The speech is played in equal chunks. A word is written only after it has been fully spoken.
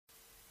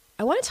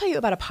I want to tell you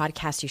about a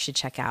podcast you should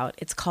check out.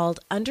 It's called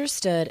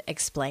Understood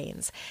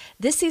Explains.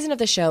 This season of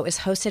the show is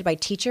hosted by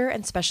teacher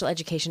and special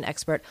education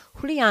expert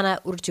Juliana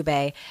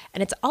Urtubey,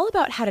 and it's all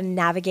about how to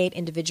navigate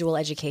individual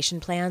education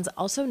plans,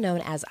 also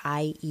known as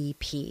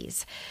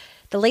IEPs.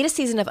 The latest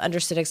season of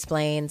Understood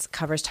Explains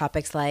covers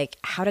topics like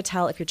how to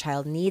tell if your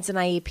child needs an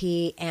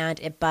IEP, and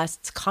it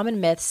busts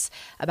common myths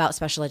about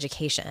special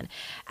education.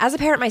 As a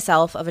parent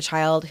myself of a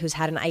child who's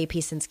had an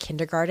IEP since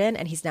kindergarten,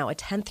 and he's now a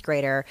 10th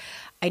grader,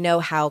 I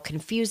know how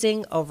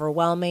confusing,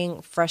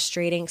 overwhelming,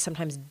 frustrating,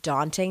 sometimes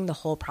daunting the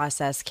whole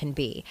process can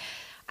be.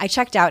 I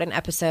checked out an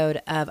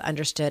episode of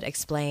Understood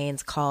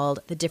Explains called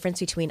The Difference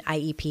Between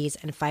IEPs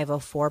and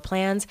 504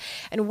 Plans.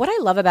 And what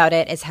I love about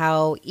it is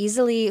how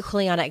easily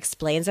Juliana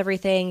explains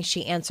everything.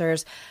 She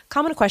answers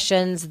common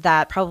questions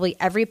that probably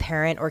every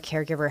parent or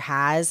caregiver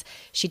has.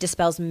 She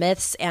dispels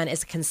myths and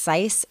is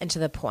concise and to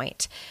the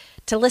point.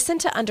 To listen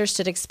to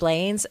Understood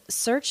Explains,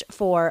 search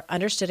for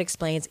Understood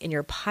Explains in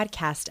your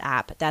podcast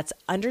app. That's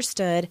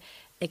Understood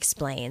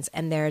Explains.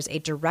 And there's a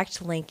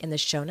direct link in the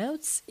show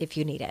notes if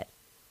you need it.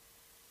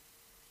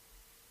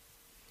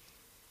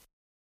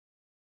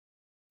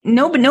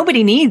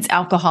 Nobody needs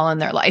alcohol in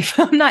their life.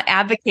 I'm not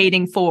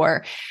advocating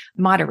for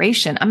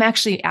moderation. I'm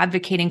actually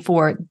advocating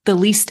for the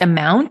least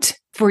amount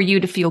for you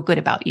to feel good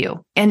about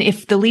you. And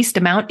if the least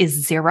amount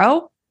is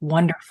 0,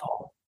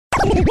 wonderful.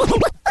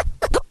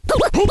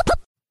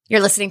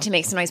 You're listening to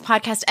Make Some Noise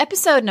podcast,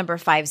 episode number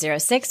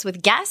 506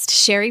 with guest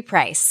Sherry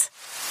Price.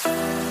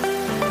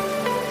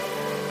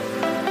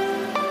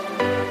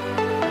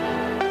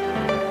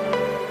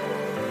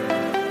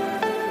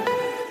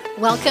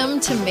 Welcome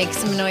to Make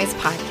Some Noise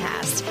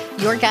podcast,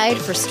 your guide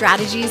for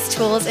strategies,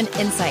 tools, and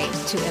insight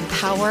to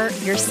empower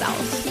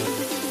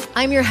yourself.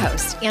 I'm your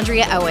host,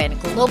 Andrea Owen,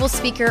 global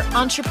speaker,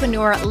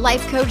 entrepreneur,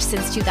 life coach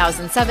since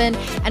 2007,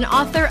 and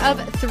author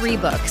of 3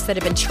 books that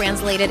have been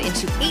translated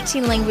into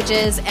 18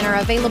 languages and are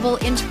available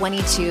in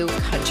 22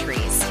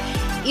 countries.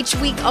 Each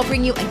week, I'll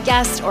bring you a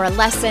guest or a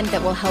lesson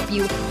that will help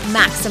you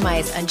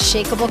maximize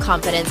unshakable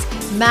confidence,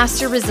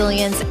 master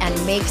resilience,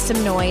 and make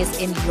some noise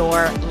in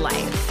your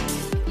life.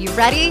 You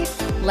ready?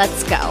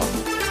 Let's go.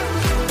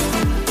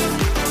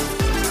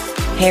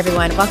 Hey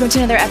everyone, welcome to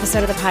another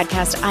episode of the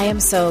podcast. I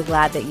am so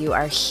glad that you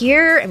are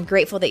here. I'm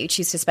grateful that you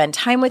choose to spend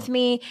time with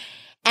me.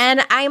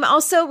 And I'm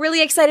also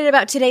really excited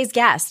about today's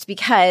guest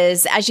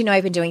because, as you know,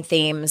 I've been doing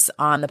themes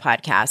on the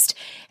podcast.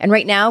 And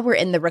right now we're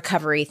in the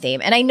recovery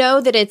theme. And I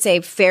know that it's a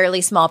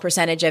fairly small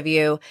percentage of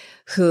you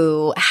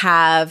who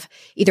have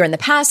either in the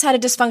past had a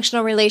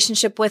dysfunctional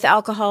relationship with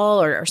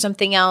alcohol or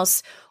something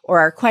else, or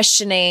are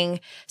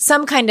questioning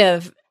some kind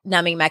of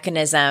numbing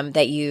mechanism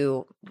that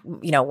you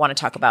want to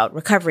talk about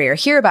recovery or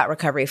hear about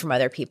recovery from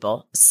other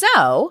people.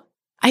 So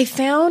I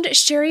found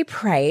Sherry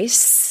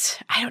Price.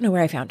 I don't know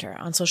where I found her,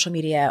 on social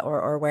media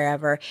or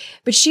wherever,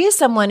 but she is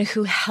someone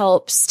who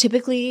helps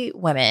typically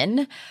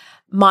women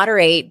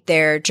moderate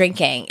their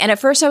drinking. And at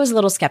first I was a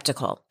little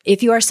skeptical.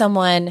 If you are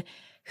someone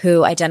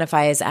who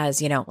identifies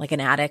as, like an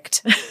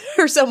addict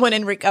or someone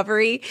in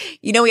recovery,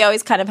 we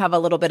always kind of have a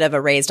little bit of a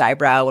raised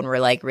eyebrow when we're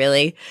like,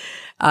 really?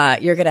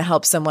 You're going to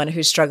help someone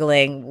who's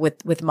struggling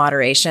with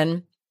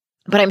moderation.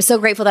 But I'm so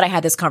grateful that I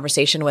had this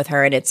conversation with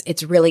her, and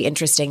it's really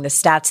interesting, the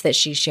stats that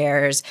she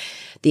shares,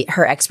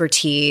 her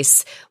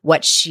expertise,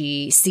 what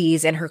she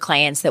sees in her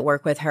clients that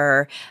work with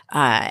her,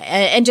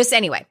 and just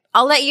anyway,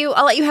 I'll let you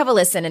have a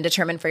listen and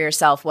determine for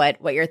yourself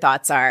what your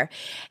thoughts are.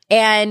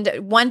 And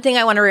one thing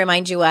I want to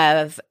remind you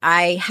of,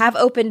 I have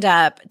opened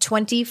up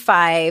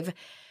 25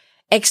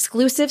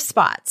 exclusive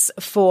spots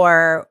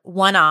for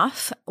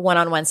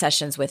one-on-one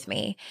sessions with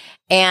me.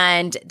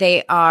 And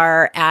they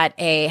are at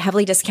a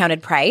heavily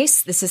discounted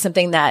price. This is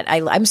something that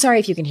I'm sorry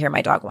if you can hear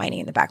my dog whining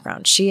in the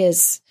background. She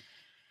is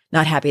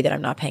not happy that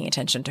I'm not paying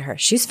attention to her.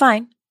 She's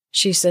fine.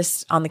 She's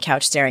just on the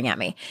couch staring at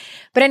me.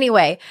 But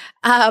anyway,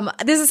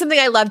 this is something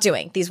I love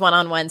doing, these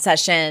one-on-one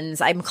sessions.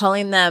 I'm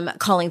calling them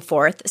calling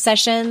forth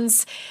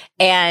sessions.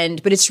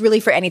 But it's really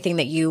for anything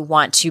that you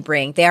want to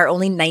bring. They are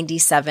only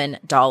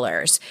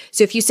 $97.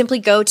 So if you simply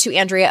go to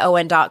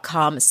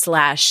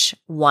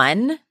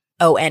AndreaOwen.com/one,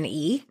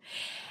 ONE,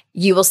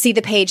 you will see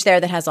the page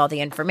there that has all the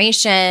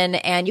information,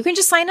 and you can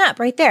just sign up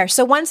right there.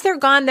 So once they're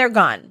gone, they're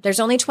gone. There's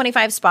only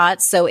 25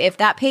 spots. So if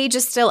that page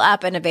is still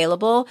up and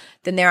available,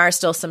 then there are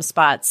still some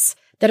spots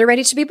that are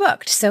ready to be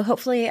booked. So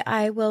hopefully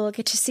I will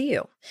get to see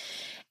you.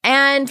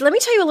 And let me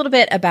tell you a little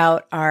bit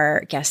about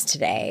our guest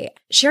today.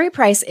 Sherry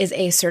Price is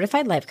a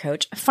certified life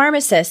coach,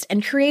 pharmacist,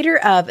 and creator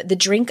of the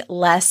Drink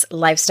Less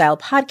Lifestyle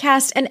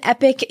podcast and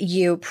Epic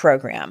You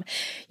program.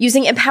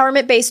 Using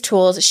empowerment-based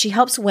tools, she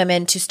helps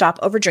women to stop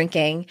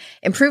overdrinking,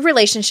 improve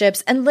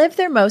relationships, and live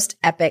their most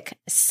epic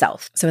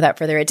self. So without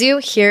further ado,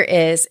 here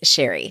is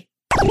Sherry.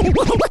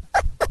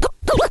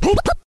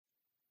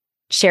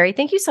 Sherry,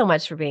 thank you so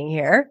much for being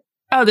here.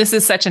 Oh, this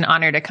is such an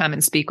honor to come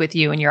and speak with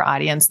you and your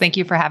audience. Thank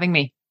you for having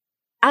me.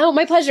 Oh,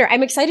 my pleasure.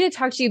 I'm excited to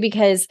talk to you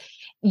because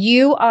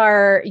you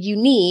are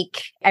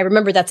unique. I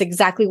remember that's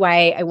exactly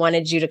why I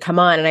wanted you to come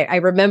on. And I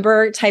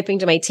remember typing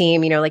to my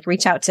team,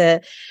 reach out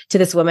to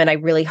this woman. I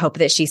really hope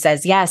that she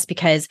says yes,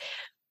 because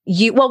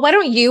why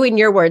don't you, in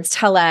your words,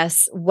 tell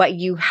us how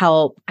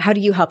do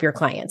you help your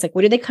clients? Like,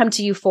 what do they come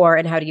to you for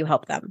and how do you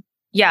help them?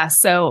 Yeah.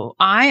 So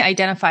I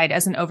identified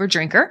as an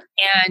overdrinker,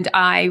 and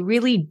I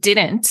really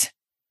didn't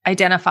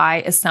identify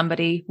as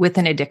somebody with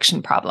an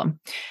addiction problem.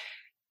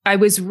 I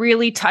was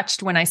really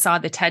touched when I saw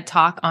the TED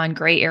Talk on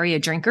gray area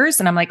drinkers.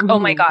 And I'm like, oh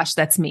my gosh,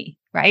 that's me,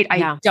 right?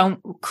 I don't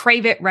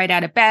crave it right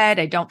out of bed.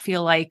 I don't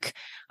feel like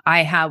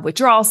I have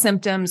withdrawal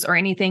symptoms or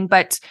anything,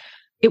 but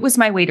it was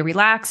my way to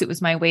relax. It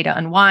was my way to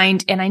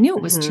unwind. And I knew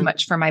it was too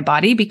much for my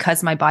body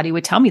because my body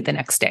would tell me the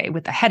next day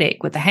with a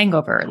headache, with a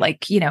hangover,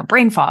 like,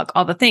 brain fog,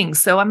 all the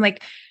things. So I'm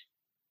like,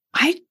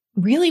 I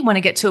really want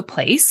to get to a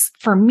place.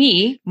 For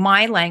me,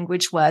 my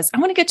language was, I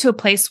want to get to a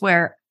place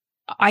where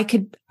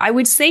I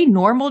would say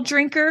normal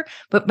drinker,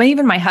 but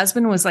even my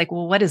husband was like,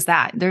 well, what is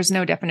that? There's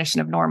no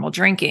definition of normal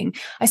drinking.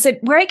 I said,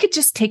 where I could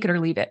just take it or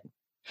leave it.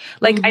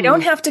 Like, I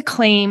don't have to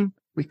claim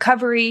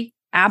recovery,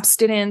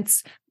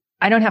 abstinence.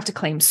 I don't have to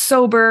claim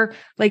sober.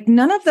 Like,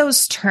 none of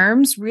those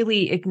terms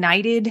really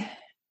ignited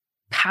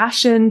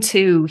passion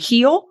to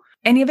heal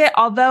any of it.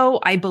 Although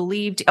I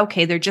believed,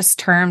 okay, they're just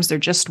terms, they're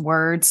just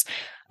words.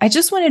 I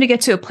just wanted to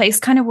get to a place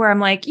kind of where I'm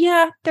like,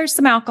 yeah, there's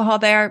some alcohol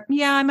there.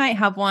 Yeah, I might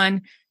have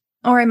one.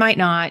 Or I might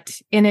not.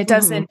 And it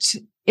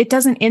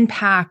doesn't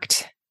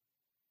impact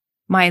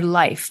my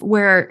life,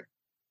 where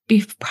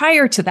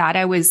prior to that,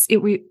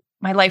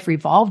 my life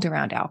revolved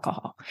around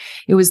alcohol.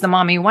 It was the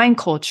mommy wine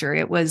culture.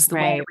 It was the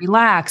way I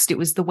relaxed. It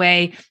was the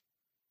way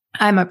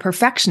I'm a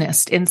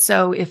perfectionist. And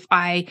so if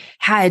I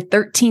had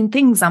 13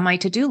 things on my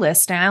to-do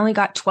list and I only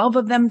got 12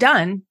 of them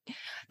done,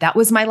 that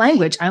was my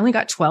language. I only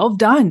got 12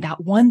 done,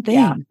 that one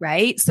thing,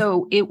 right?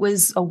 So it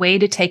was a way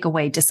to take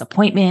away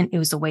disappointment. It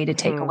was a way to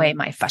take away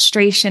my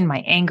frustration,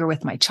 my anger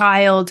with my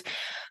child.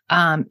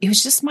 It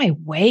was just my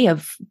way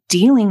of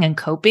dealing and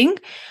coping.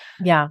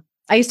 Yeah.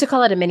 I used to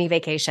call it a mini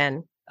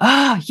vacation.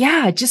 Oh,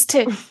 yeah. Just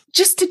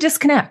to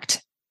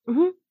disconnect.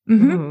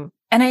 And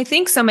I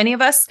think so many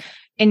of us,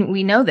 and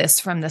we know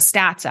this from the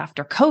stats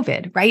after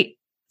COVID, right?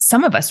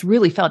 Some of us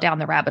really fell down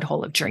the rabbit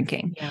hole of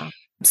drinking. Yeah.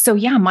 So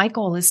yeah, my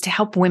goal is to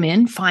help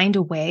women find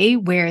a way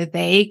where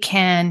they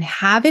can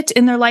have it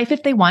in their life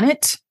if they want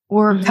it,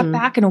 or cut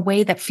back in a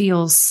way that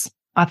feels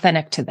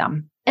authentic to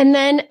them. And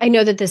then I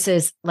know that this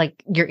is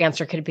like, your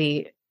answer could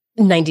be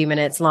 90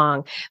 minutes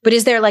long, but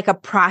is there like a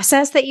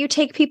process that you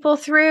take people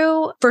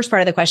through? First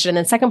part of the question. And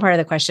then second part of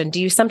the question,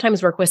 do you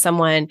sometimes work with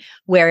someone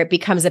where it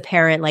becomes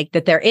apparent like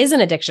that there is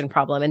an addiction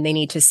problem and they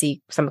need to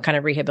seek some kind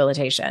of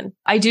rehabilitation?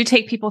 I do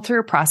take people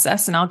through a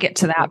process, and I'll get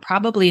to that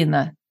probably in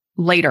the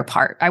later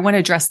part. I want to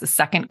address the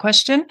second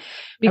question,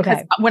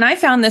 because when I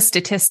found this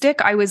statistic,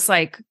 I was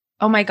like,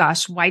 oh my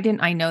gosh, why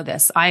didn't I know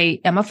this?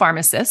 I am a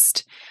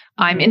pharmacist.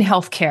 I'm in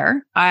healthcare.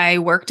 I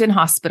worked in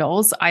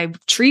hospitals.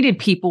 I've treated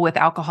people with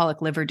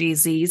alcoholic liver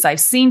disease. I've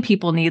seen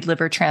people need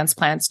liver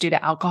transplants due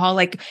to alcohol.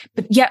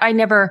 But yet I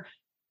never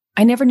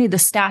knew the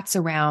stats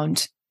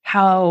around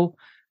how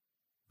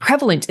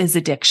prevalent is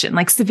addiction,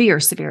 like severe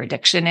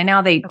addiction. And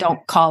now they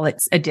don't call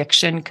it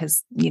addiction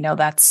because,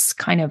 that's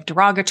kind of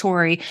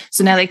derogatory.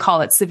 So now they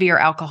call it severe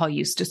alcohol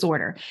use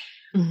disorder.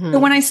 So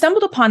when I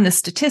stumbled upon this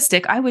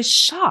statistic, I was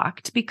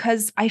shocked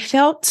because I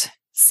felt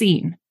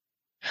seen.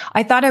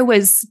 I thought I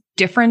was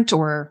different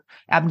or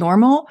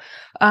abnormal.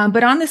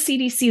 But on the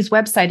CDC's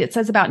website, it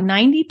says about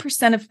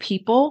 90% of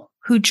people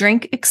who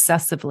drink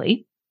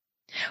excessively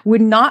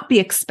would not be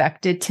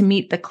expected to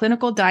meet the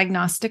clinical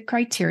diagnostic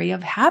criteria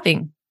of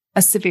having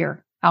a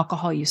severe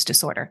alcohol use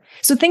disorder.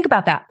 So think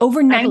about that.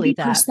 Over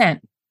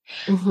 90%.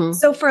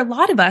 So for a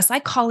lot of us, I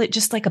call it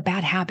just like a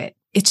bad habit.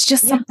 It's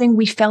just something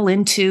we fell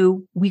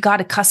into. We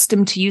got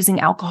accustomed to using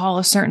alcohol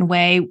a certain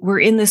way. We're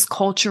in this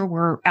culture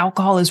where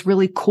alcohol is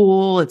really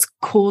cool. It's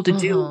cool to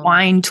do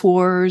wine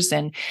tours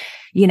and,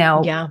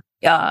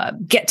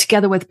 get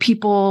together with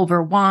people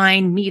over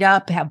wine, meet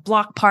up, have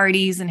block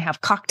parties and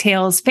have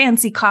cocktails,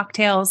 fancy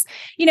cocktails.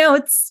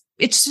 It's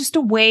just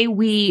a way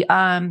we,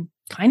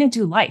 kind of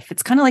do life.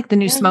 It's kind of like the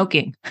new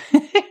smoking.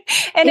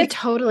 And it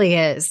totally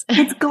is.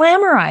 It's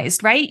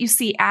glamorized, right? You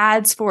see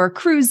ads for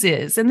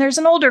cruises and there's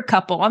an older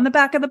couple on the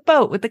back of the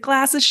boat with a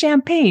glass of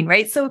champagne,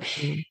 right? So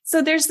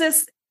there's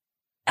this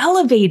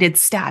elevated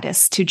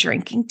status to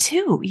drinking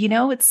too.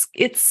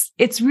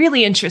 It's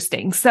really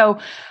interesting. So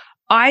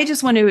I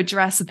just want to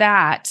address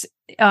that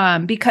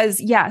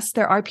because yes,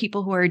 there are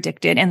people who are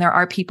addicted and there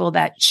are people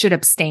that should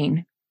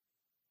abstain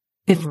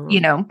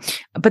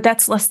but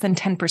that's less than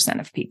 10%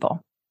 of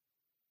people.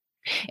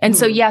 And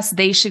so, yes,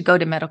 they should go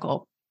to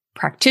medical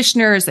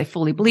practitioners. I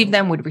fully believe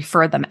them, would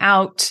refer them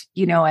out.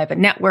 I have a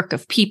network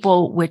of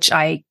people which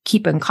I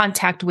keep in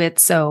contact with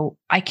so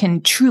I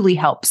can truly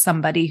help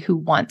somebody who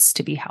wants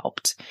to be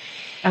helped.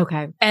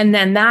 Okay. And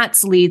then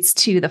that leads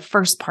to the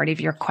first part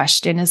of your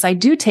question is I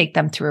do take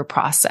them through a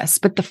process,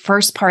 but the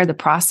first part of the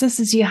process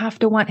is you have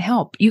to want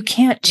help. You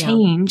can't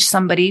change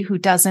somebody who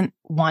doesn't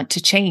want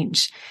to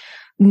change.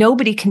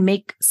 Nobody can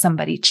make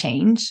somebody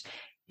change.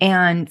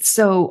 And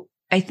so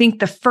I think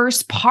the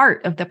first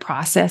part of the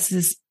process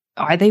is,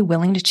 are they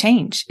willing to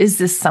change? Is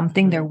this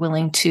something they're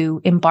willing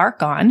to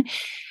embark on?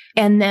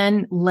 and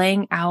then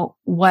laying out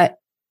what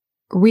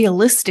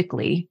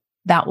realistically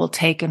that will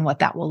take and what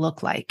that will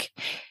look like.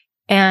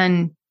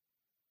 And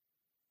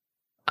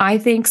I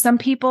think some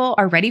people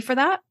are ready for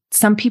that.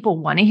 Some people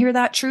want to hear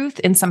that truth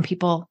and some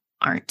people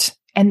aren't.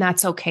 And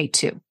that's okay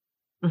too.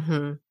 Mm-hmm.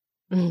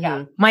 Mm-hmm.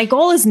 Yeah. My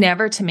goal is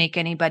never to make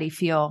anybody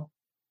feel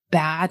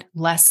bad,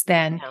 less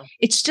than. No.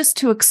 It's just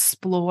to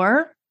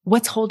explore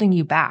what's holding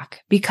you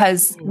back.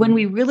 Because when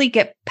we really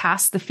get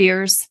past the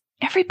fears,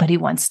 everybody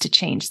wants to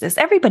change this.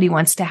 Everybody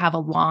wants to have a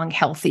long,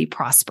 healthy,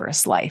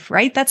 prosperous life,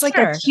 right? That's like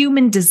a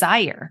human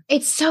desire.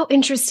 It's so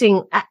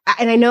interesting.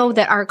 And I know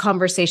that our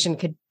conversation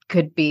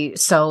could be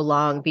so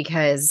long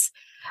because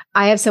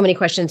I have so many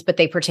questions, but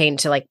they pertain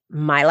to like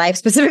my life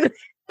specifically.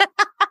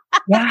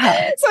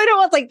 Yeah. So I don't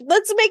want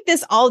let's make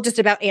this all just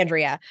about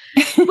Andrea.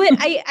 But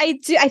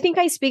I think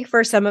I speak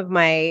for some of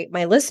my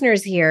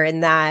listeners here in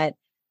that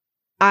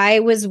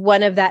I was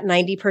one of that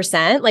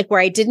 90%, like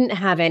where I didn't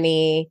have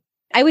any.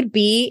 I would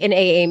be in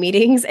AA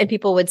meetings and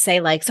people would say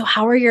like, so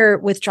how are your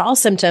withdrawal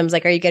symptoms?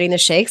 Like, are you getting the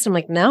shakes? I'm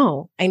like,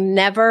 no, I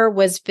never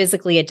was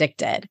physically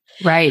addicted.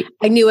 Right.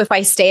 I knew if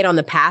I stayed on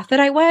the path that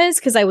I was,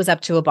 because I was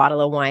up to a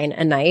bottle of wine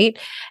a night.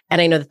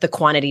 And I know that the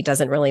quantity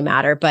doesn't really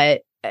matter,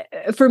 but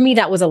for me,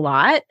 that was a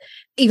lot.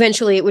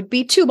 Eventually it would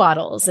be 2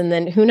 bottles and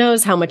then who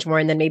knows how much more.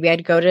 And then maybe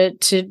I'd go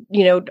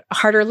to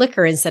harder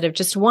liquor instead of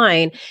just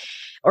wine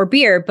or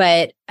beer.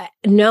 But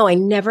no, I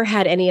never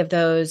had any of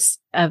those.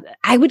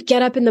 I would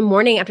get up in the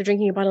morning after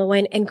drinking a bottle of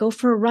wine and go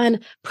for a run,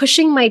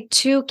 pushing my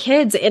 2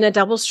 kids in a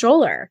double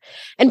stroller.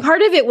 And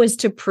part of it was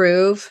to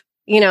prove,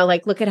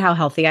 like, look at how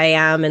healthy I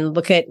am and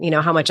look at,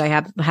 how much I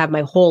have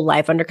my whole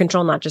life under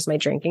control, not just my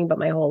drinking, but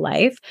my whole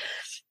life.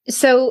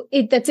 So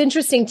that's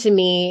interesting to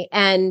me.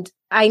 And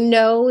I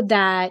know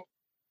that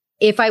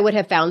if I would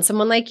have found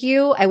someone like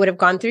you, I would have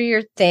gone through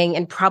your thing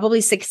and probably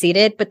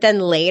succeeded. But then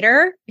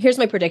later, here's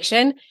my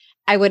prediction,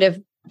 I would have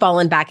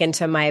fallen back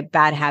into my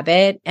bad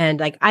habit. And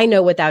like, I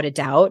know without a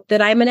doubt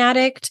that I'm an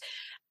addict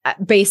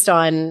based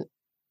on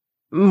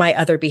my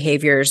other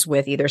behaviors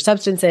with either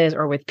substances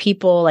or with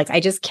people. Like,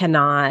 I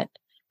cannot.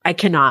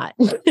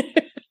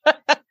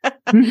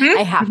 Mm-hmm.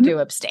 I have to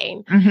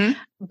abstain. Mm-hmm.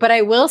 But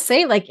I will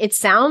say, like, it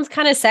sounds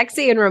kind of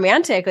sexy and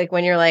romantic. Like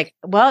when you're like,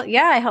 well,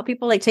 yeah, I help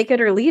people like take it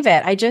or leave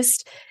it.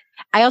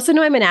 I also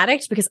know I'm an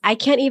addict because I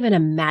can't even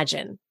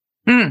imagine.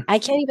 I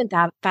can't even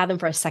fathom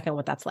for a second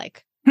what that's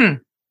like.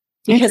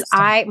 Because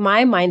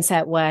my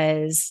mindset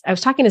was, I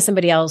was talking to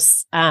somebody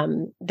else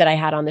that I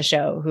had on the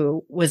show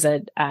who was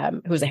a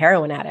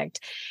heroin addict.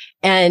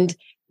 And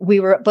we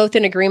were both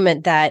in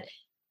agreement that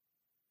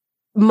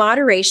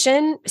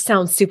moderation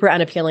sounds super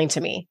unappealing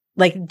to me.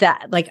 Like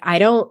that, like, I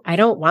don't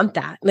want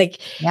that. Like,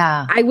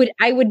 yeah,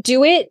 I would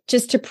do it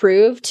just to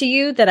prove to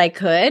you that I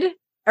could,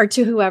 or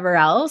to whoever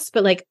else.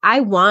 But like,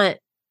 I want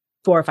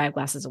 4 or 5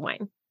 glasses of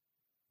wine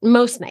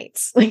most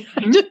nights. Like,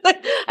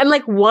 I'm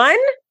like, one,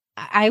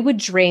 I would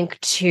drink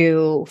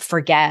to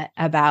forget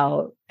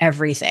about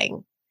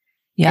everything.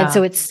 Yeah. And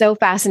so it's so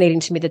fascinating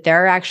to me that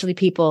there are actually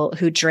people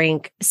who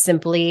drink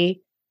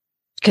simply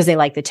because they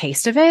like the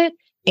taste of it,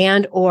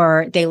 and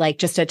or they like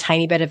just a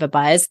tiny bit of a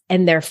buzz,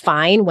 and they're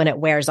fine when it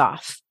wears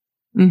off.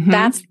 Mm-hmm.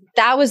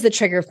 That was the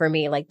trigger for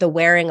me, like the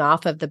wearing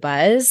off of the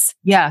buzz.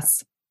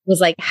 Yes. Was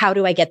like, how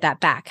do I get that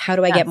back? How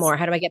do I get more?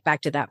 How do I get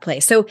back to that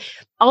place? So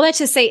all that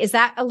to say, is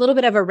that a little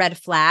bit of a red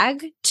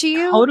flag to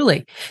you?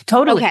 Totally.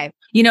 Okay.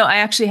 I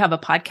actually have a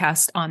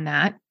podcast on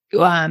that.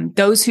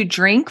 Those who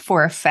drink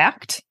for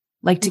effect,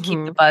 like to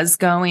keep the buzz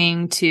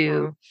going,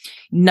 to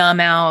numb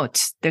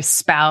out their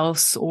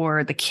spouse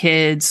or the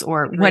kids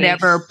or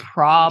whatever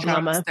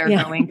problems they're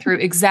going through.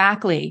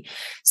 Exactly.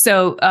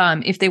 So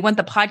if they want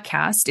the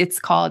podcast, it's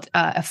called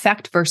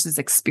Effect versus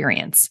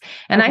Experience.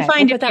 And I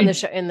find we'll put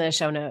that in the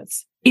show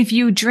notes. If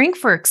you drink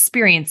for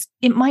experience,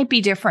 it might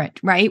be different,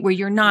 right? Where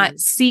you're not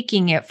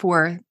seeking it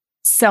for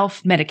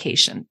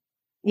self-medication.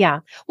 Yeah.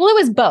 Well, it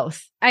was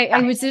both.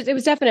 It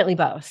was definitely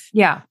both.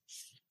 Yeah.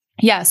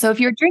 Yeah. So if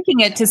you're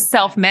drinking it to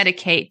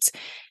self-medicate,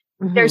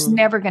 there's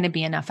never going to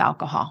be enough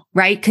alcohol,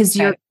 right?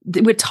 Because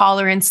with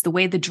tolerance, the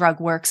way the drug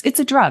works, it's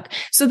a drug.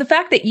 So the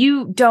fact that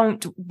you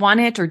don't want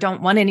it or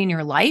don't want it in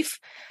your life,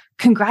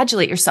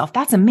 congratulate yourself.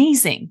 That's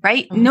amazing,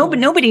 right?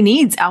 Nobody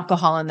needs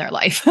alcohol in their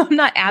life. I'm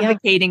not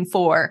advocating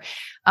for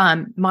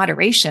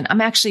moderation.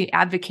 I'm actually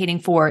advocating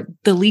for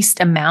the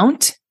least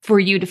amount for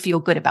you to feel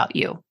good about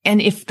you.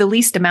 And if the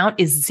least amount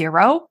is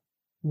 0,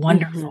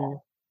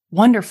 wonderful.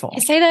 Wonderful.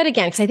 Say that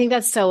again, because I think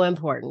that's so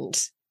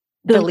important.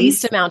 The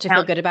least amount to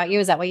feel good about you.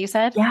 Is that what you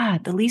said? Yeah.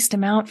 The least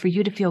amount for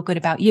you to feel good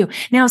about you.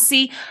 Now,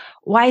 see,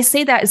 why I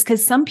say that is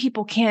because some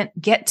people can't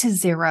get to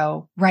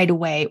 0 right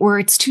away, or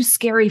it's too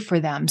scary for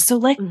them. So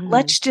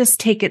let's just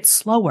take it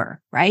slower,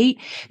 right?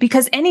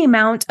 Because any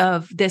amount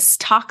of this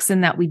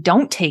toxin that we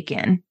don't take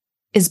in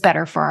is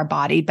better for our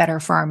body, better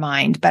for our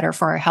mind, better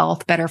for our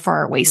health, better for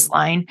our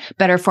waistline,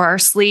 better for our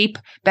sleep,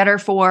 better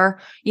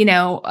for,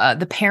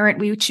 the parent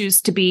we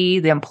choose to be,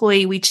 the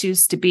employee we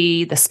choose to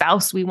be, the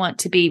spouse we want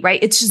to be,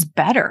 right? It's just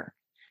better.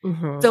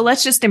 So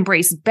let's just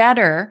embrace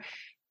better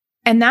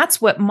And that's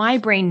what my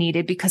brain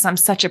needed because I'm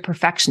such a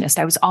perfectionist.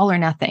 I was all or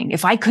nothing.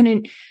 If I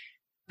couldn't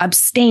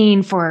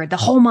abstain for the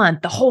whole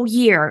month, the whole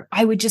year,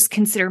 I would just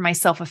consider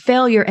myself a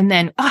failure. And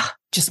then,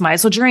 just might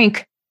as well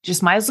drink,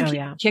 just might as well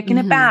keep kicking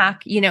it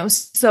back,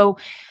 So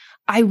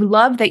I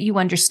love that you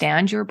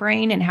understand your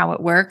brain and how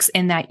it works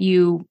and that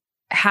you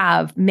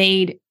have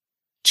made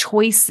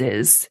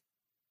choices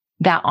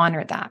that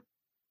honor that.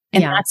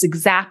 And that's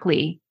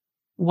exactly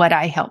what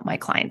I help my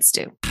clients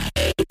do.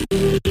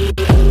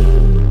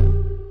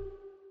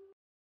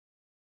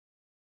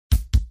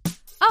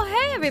 Oh,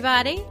 hey,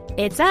 everybody.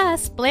 It's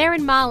us, Blair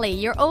and Molly,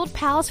 your old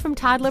pals from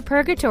Toddler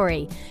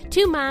Purgatory.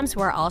 Two moms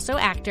who are also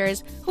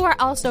actors, who are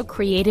also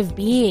creative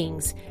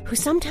beings, who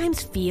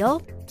sometimes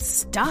feel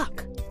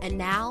stuck. And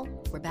now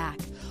we're back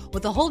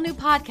with a whole new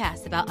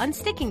podcast about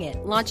unsticking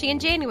it, launching in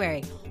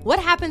January. What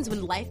happens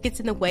when life gets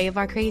in the way of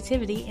our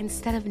creativity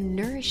instead of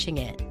nourishing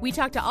it? We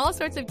talk to all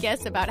sorts of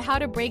guests about how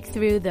to break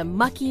through the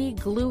mucky,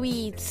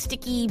 gluey,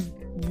 sticky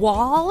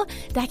wall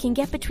that can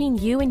get between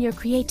you and your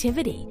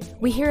creativity.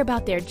 We hear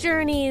about their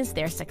journeys,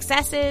 their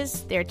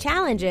successes, their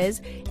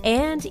challenges,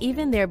 and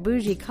even their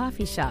bougie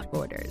coffee shop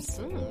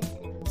orders.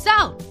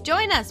 So,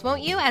 join us,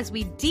 won't you, as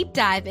we deep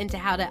dive into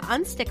how to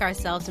unstick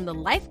ourselves from the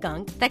life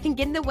gunk that can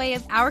get in the way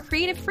of our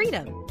creative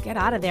freedom. Get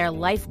out of there,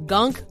 life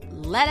gunk.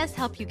 Let us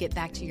help you get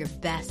back to your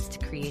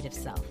best creative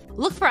self.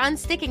 Look for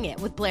Unsticking It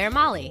with Blair and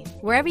Molly,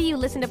 wherever you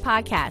listen to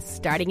podcasts,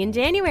 starting in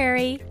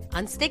January.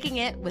 Unsticking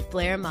It with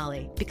Blair and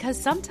Molly,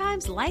 because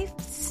sometimes life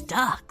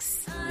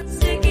sucks.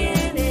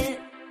 Unsticking it.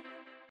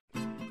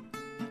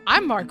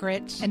 I'm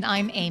Margaret. And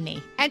I'm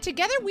Amy. And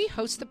together we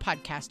host the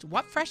podcast,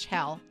 What Fresh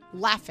Hell?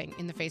 Laughing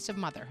in the Face of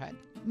Motherhood.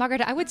 Margaret,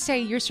 I would say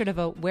you're sort of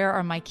a where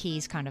are my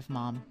keys kind of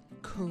mom.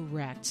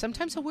 Correct.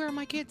 Sometimes a where are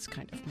my kids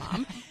kind of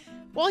mom.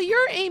 Well,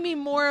 you're, Amy,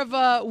 more of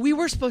a we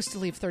were supposed to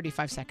leave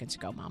 35 seconds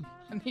ago, mom.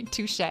 I mean,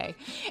 touche.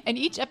 In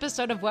each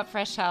episode of What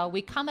Fresh Hell,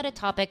 we come at a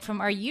topic from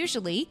our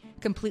usually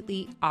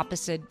completely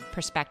opposite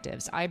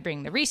perspectives. I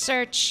bring the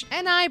research.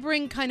 And I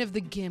bring kind of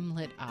the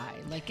gimlet eye.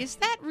 Like, is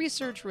that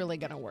research really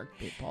going to work,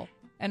 people?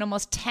 And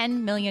almost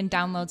 10 million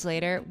downloads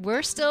later,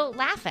 we're still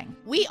laughing.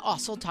 We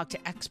also talk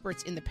to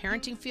experts in the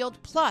parenting field,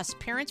 plus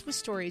parents with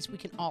stories we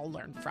can all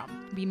learn from.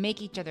 We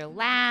make each other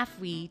laugh,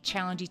 we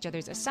challenge each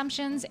other's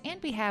assumptions, and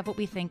we have what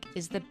we think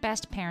is the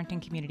best parenting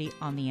community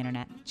on the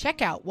internet.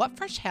 Check out What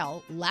Fresh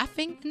Hell?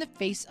 Laughing in the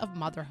Face of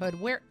Motherhood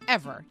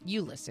wherever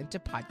you listen to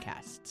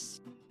podcasts.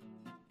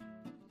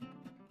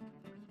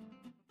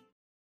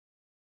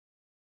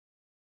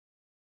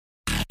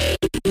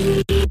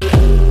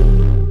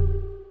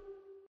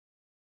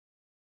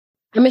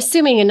 I'm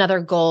assuming another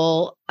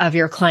goal of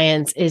your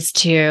clients is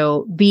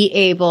to be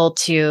able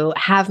to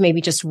have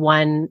maybe just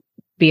one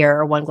beer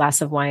or one glass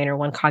of wine or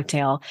one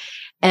cocktail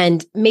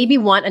and maybe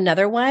want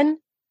another one,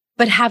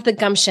 but have the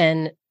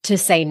gumption to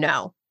say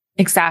no.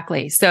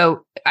 Exactly.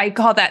 So I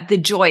call that the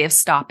joy of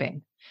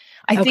stopping.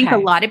 I think a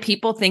lot of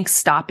people think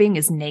stopping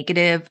is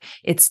negative.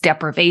 It's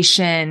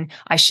deprivation.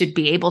 I should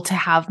be able to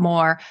have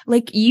more.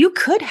 Like you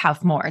could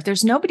have more.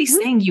 There's nobody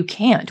saying you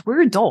can't.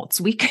 We're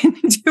adults. We can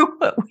do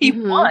what we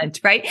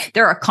want, right?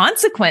 There are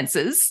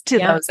consequences to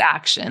those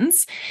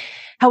actions.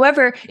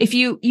 However, if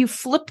you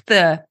flip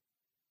the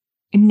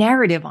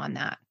narrative on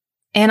that,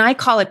 and I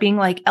call it being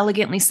like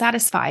elegantly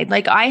satisfied.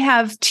 Like I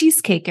have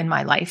cheesecake in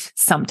my life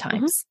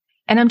sometimes.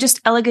 And I'm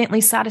just elegantly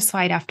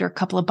satisfied after a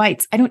couple of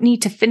bites. I don't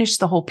need to finish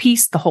the whole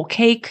piece, the whole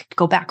cake,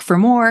 go back for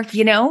more,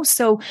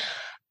 So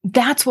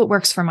that's what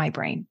works for my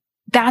brain.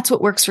 That's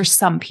what works for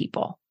some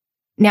people.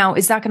 Now,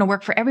 is that going to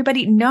work for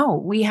everybody? No,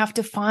 we have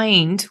to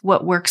find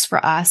what works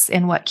for us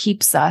and what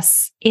keeps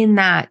us in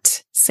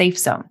that safe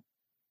zone,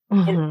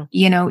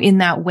 in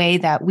that way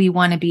that we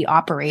want to be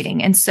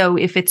operating. And so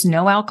if it's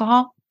no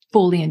alcohol,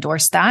 fully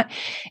endorse that.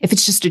 If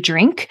it's just a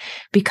drink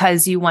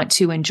because you want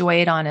to enjoy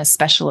it on a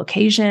special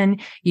occasion,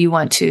 you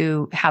want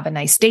to have a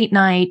nice date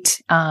night,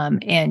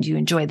 and you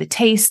enjoy the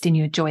taste and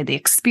you enjoy the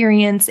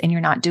experience and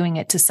you're not doing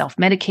it to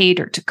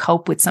self-medicate or to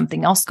cope with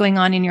something else going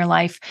on in your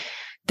life,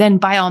 then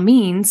by all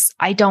means,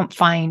 I don't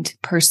find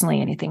personally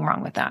anything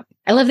wrong with that.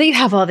 I love that you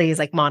have all these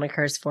like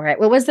monikers for it.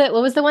 What was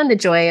the one? The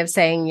joy of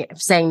saying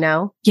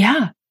no?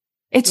 Yeah.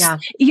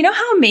 You know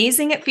how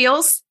amazing it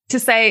feels to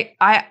say,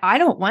 I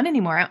don't want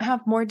anymore. I don't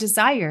have more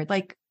desire.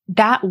 Like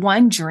that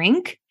one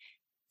drink.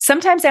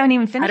 Sometimes I don't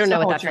even finish. I don't know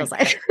the what that drink. feels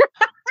like.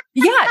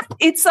 Yeah.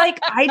 It's like,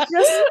 I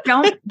just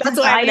don't That's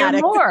why I'm an desire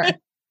addict. more.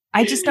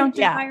 I just don't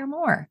desire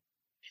more.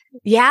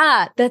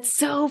 Yeah, that's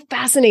so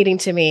fascinating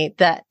to me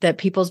that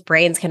people's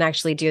brains can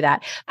actually do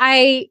that.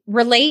 I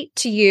relate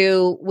to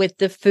you with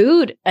the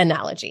food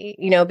analogy,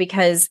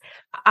 because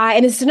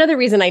and it's another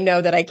reason I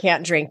know that I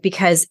can't drink,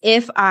 because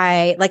if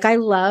I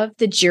love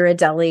the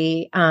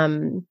Ghirardelli,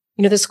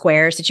 the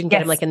squares that you can get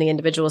them like in the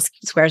individual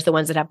squares, the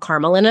ones that have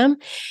caramel in them.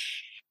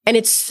 And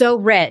it's so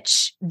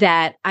rich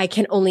that I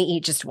can only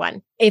eat just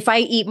one. If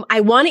I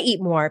want to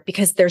eat more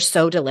because they're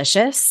so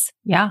delicious.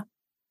 Yeah.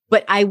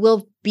 But I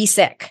will be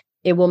sick.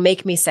 It will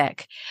make me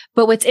sick.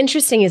 But what's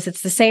interesting is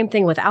it's the same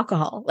thing with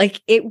alcohol.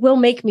 Like it will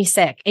make me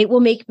sick. It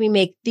will make me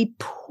make the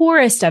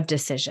poorest of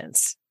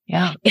decisions.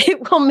 Yeah.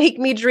 It will make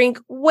me drink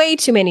way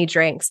too many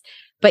drinks,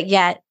 but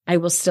yet I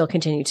will still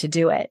continue to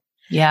do it.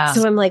 Yeah.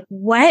 So I'm like,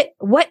 what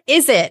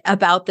is it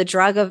about the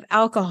drug of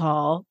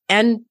alcohol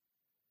and,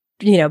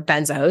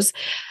 benzos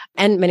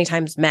and many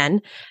times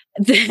men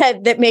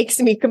that makes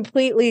me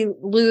completely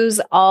lose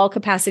all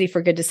capacity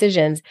for good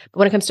decisions? But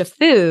when it comes to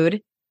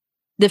food,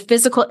 the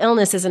physical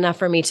illness is enough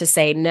for me to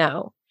say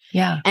no.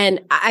 Yeah.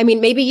 And I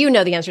mean, maybe you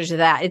know the answer to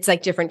that. It's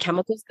like different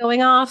chemicals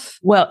going off.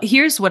 Well,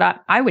 here's what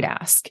I would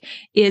ask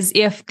is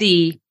if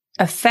the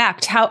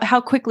effect,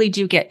 how quickly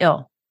do you get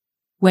ill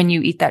when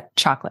you eat that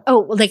chocolate?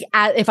 Oh, like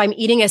if I'm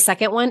eating a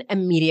second one,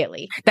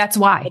 immediately. That's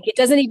why. Like, it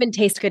doesn't even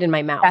taste good in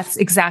my mouth. That's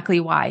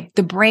exactly why.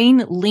 The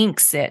brain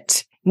links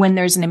it when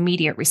there's an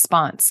immediate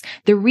response.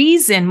 The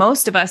reason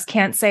most of us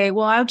can't say,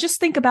 well, I'll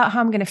just think about how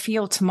I'm going to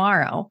feel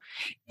tomorrow.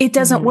 It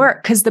doesn't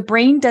work because the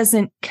brain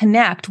doesn't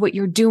connect what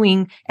you're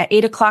doing at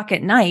 8:00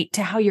 at night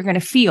to how you're going to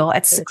feel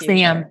at 6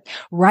 a.m.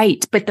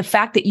 Right. But the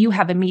fact that you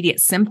have immediate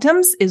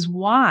symptoms is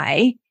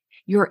why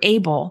you're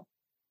able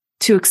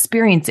to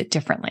experience it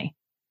differently.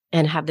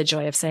 And have the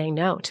joy of saying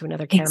no to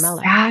another caramello.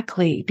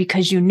 Exactly.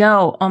 Because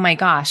oh my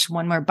gosh,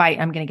 one more bite,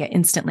 I'm going to get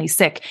instantly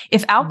sick.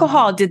 If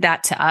alcohol did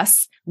that to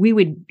us, we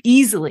would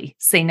easily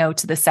say no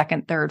to the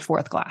second, third,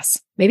 fourth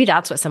glass. Maybe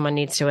that's what someone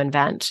needs to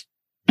invent.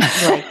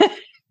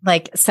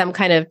 Like some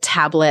kind of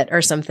tablet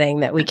or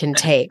something that we can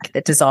take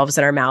that dissolves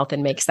in our mouth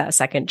and makes that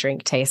second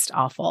drink taste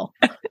awful.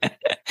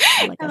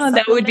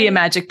 That would be a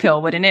magic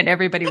pill, wouldn't it?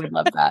 Everybody would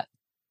love that.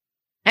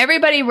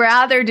 Everybody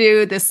rather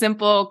do the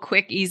simple,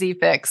 quick, easy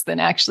fix than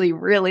actually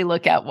really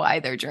look at why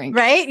they're drinking.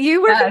 Right?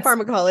 You work in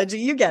pharmacology.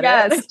 You get it.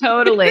 Yes,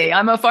 totally.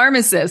 I'm a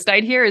pharmacist.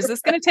 I'd hear, is this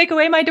going to take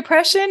away my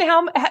depression?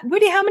 How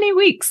many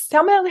weeks?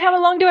 How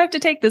long do I have to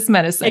take this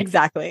medicine?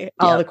 Exactly.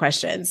 All the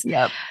questions.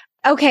 Yep.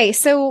 Okay.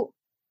 So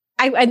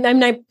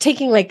I'm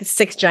taking like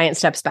 6 giant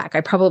steps back.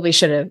 I probably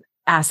should have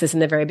asked this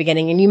in the very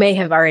beginning, and you may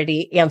have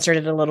already answered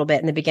it a little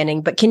bit in the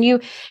beginning, but can you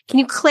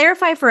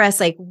clarify for us,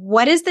 like,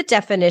 what is the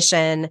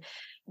definition,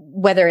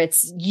 whether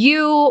it's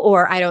you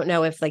or I don't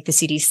know if like the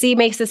CDC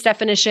makes this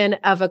definition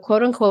of a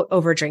quote unquote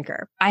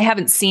overdrinker? I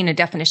haven't seen a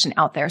definition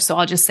out there, so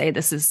I'll just say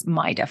this is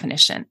my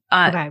definition.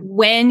 Okay.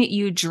 When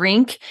you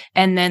drink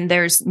and then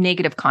there's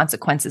negative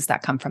consequences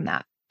that come from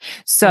that.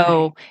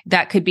 So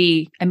that could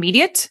be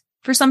immediate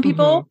for some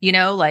people,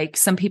 like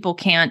some people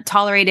can't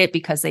tolerate it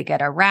because they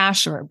get a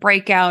rash or a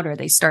breakout or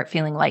they start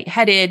feeling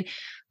lightheaded.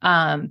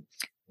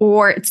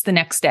 Or it's the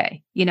next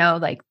day,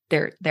 like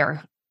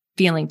they're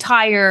feeling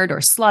tired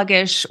or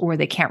sluggish, or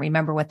they can't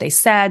remember what they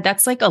said.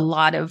 That's like a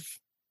lot of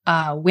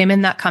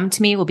women that come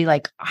to me will be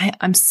like,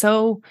 I'm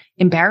so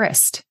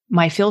embarrassed.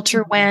 My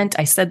filter went,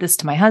 I said this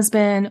to my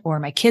husband, or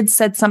my kids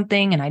said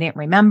something and I didn't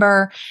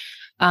remember.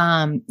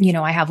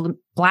 I have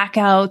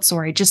blackouts,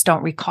 or I just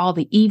don't recall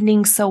the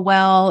evening so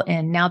well.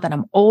 And now that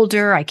I'm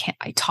older, I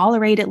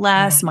tolerate it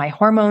less. My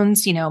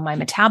hormones, my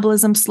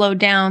metabolism slowed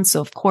down.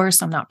 So of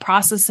course I'm not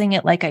processing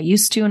it like I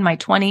used to in my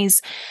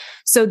 20s.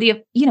 So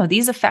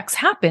these effects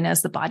happen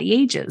as the body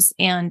ages,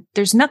 and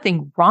there's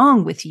nothing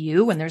wrong with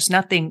you and there's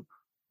nothing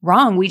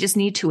wrong. We just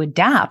need to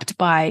adapt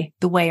by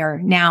the way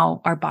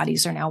our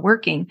bodies are now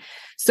working.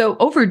 So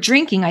over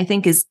drinking, I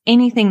think, is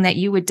anything that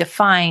you would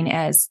define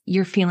as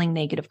you're feeling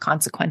negative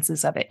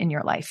consequences of it in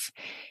your life.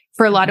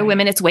 For a lot of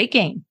women, it's weight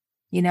gain.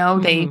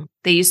 They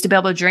used to be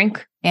able to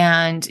drink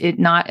and it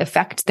not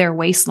affect their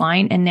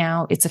waistline, and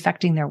now it's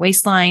affecting their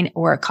waistline,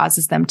 or it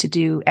causes them to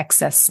do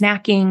excess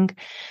snacking.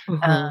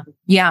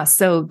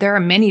 So there are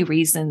many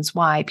reasons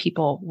why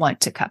people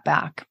want to cut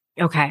back.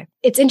 Okay.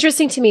 It's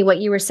interesting to me what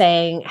you were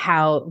saying,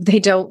 how they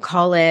don't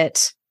call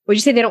it, would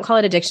you say they don't call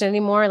it addiction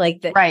anymore?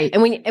 Right.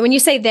 And when you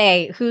say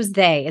they, who's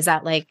they? Is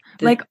that like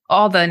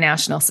all the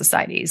national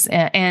societies,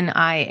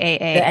 NIAA,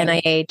 the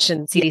NIH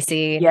and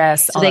CDC?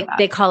 Yes. So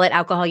they call it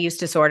alcohol use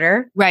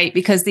disorder. Right.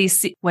 Because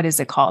what is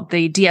it called?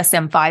 The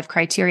DSM-5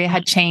 criteria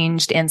had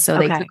changed. And so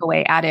they took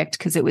away addict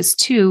because it was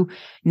too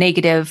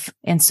negative.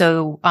 And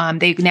so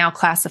they now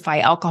classify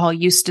alcohol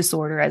use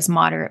disorder as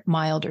moderate,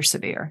 mild, or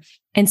severe.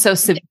 And so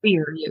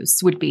severe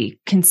use would be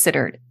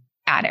considered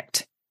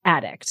addict.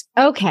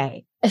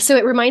 Okay. So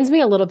it reminds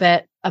me a little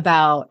bit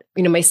about,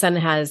 my son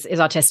is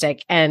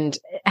autistic, and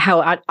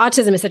how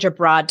autism is such a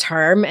broad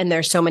term, and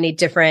there's so many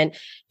different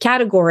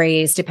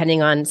categories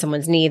depending on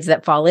someone's needs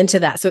that fall into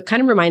that. So it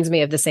kind of reminds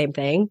me of the same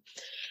thing.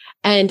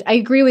 And I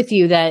agree with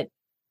you that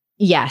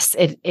yes,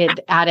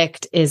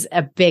 addict is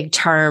a big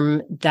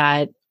term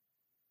that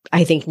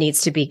I think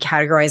needs to be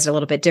categorized a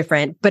little bit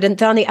different. But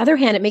on the other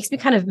hand, it makes me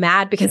kind of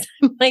mad because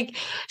I'm like,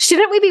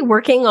 shouldn't we be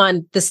working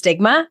on the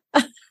stigma?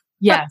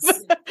 Yes.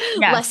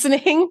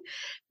 Lessening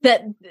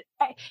that.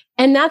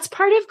 And that's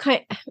part of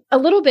a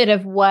little bit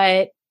of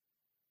what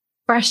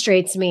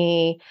frustrates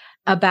me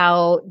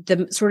about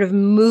the sort of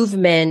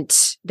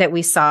movement that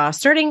we saw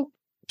starting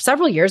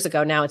several years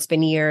ago. Now it's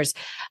been years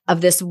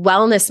of this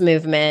wellness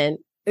movement.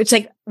 It's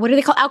like, what do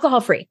they call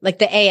alcohol free? Like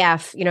the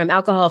AF, I'm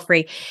alcohol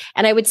free.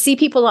 And I would see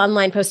people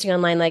posting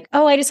online like,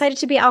 oh, I decided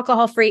to be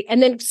alcohol free.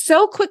 And then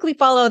so quickly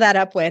follow that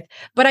up with,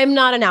 but I'm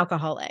not an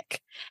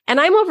alcoholic. And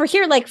I'm over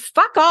here like,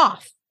 fuck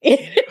off. You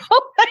know,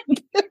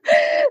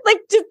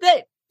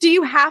 do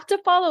you have to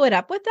follow it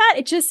up with that?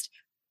 It just,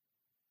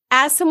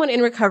 as someone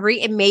in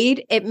recovery, it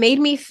made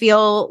me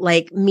feel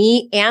like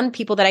me and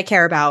people that I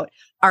care about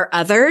are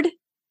othered.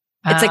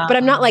 It's like, but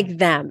I'm not like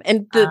them.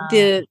 And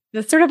the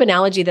sort of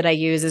analogy that I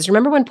use is,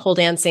 remember when pole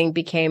dancing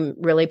became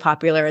really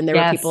popular and there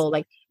were people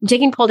like, I'm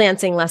taking pole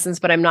dancing lessons,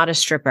 but I'm not a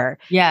stripper.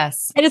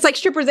 Yes. And it's like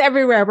strippers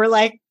everywhere. We're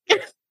like,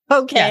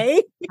 okay.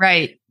 Yes.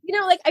 Right. You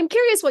know, like, I'm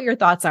curious what your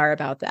thoughts are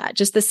about that.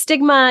 Just the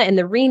stigma and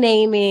the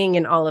renaming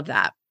and all of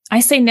that.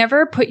 I say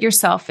never put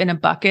yourself in a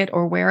bucket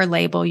or wear a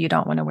label. You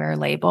don't want to wear a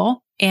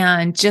label,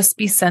 and just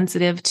be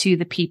sensitive to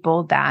the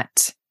people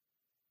that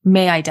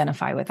may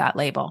identify with that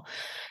label.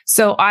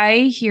 So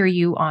I hear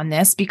you on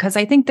this, because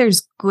I think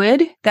there's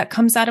good that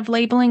comes out of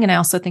labeling. And I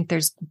also think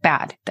there's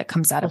bad that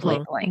comes out of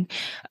labeling.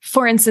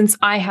 For instance,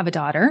 I have a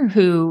daughter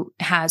who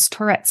has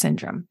Tourette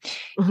syndrome.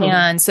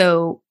 And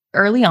so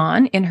early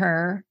on in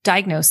her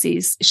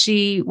diagnoses,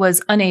 she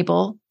was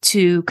unable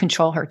to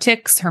control her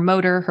tics, her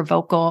motor, her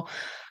vocal.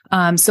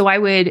 So I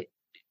would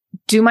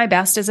do my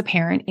best as a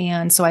parent.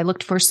 And so I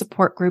looked for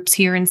support groups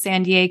here in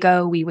San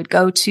Diego. We would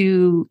go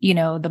to,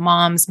 the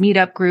moms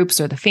meetup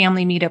groups or the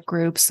family meetup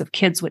groups of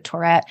kids with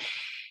Tourette.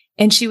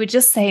 And she would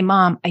just say,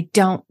 Mom, I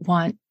don't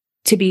want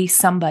to be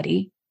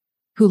somebody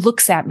who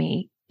looks at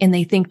me and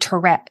they think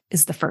Tourette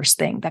is the first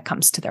thing that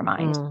comes to their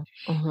mind.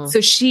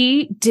 So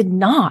she did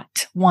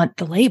not want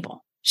the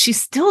label. She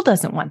still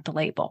doesn't want the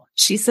label.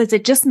 She says,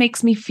 it just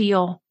makes me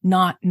feel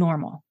not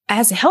normal.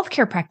 As a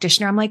healthcare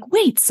practitioner, I'm like,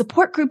 wait,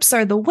 support groups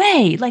are the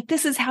way. Like,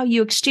 this is how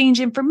you exchange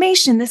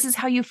information. This is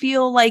how you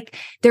feel like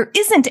there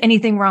isn't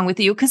anything wrong with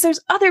you, because there's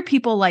other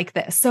people like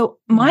this. So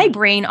my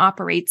brain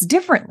operates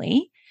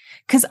differently,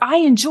 because I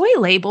enjoy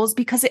labels,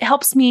 because it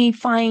helps me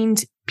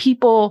find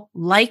people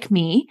like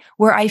me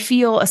where I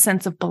feel a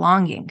sense of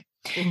belonging.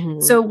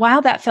 So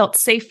while that felt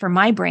safe for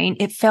my brain,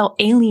 it felt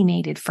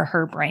alienated for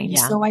her brain.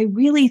 So I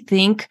really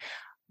think.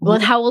 Well,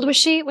 and how old was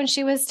she when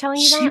she was telling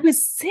you that? She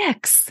was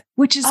 6,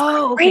 which is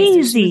crazy.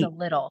 Okay, so she was a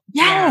little.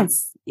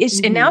 Yes.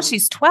 And now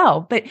she's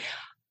 12. But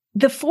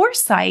the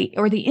foresight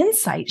or the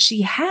insight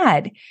she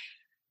had,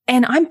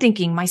 and I'm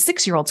thinking my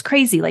 6-year-old's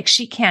crazy. Like,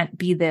 she can't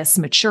be this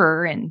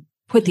mature and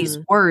put these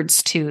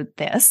words to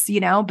this,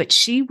 but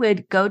she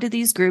would go to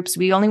these groups.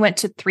 We only went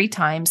to 3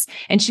 times,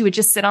 and she would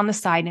just sit on the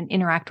side and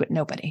interact with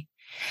nobody.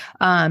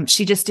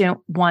 She just didn't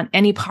want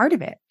any part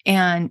of it.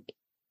 And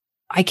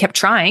I kept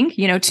trying,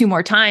 2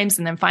 more times.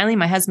 And then finally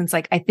my husband's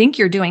like, I think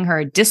you're doing her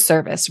a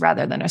disservice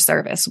rather than a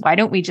service. Why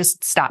don't we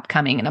just stop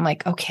coming? And I'm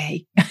like,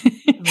 okay.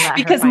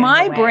 Because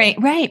my brain,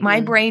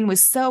 my brain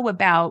was so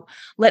about,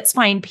 let's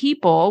find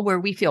people where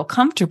we feel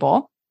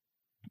comfortable,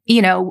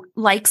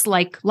 likes,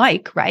 like,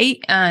 right.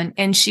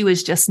 And she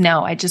was just,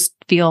 no, I just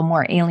feel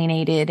more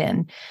alienated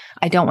and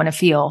I don't want to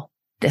feel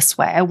this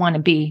way. I want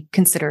to be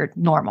considered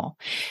normal.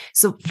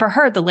 So for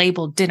her, the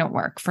label didn't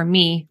work. For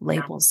me,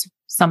 labels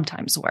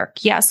sometimes work.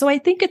 Yeah. So I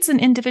think it's an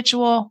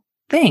individual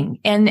thing.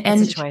 And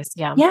it's a choice.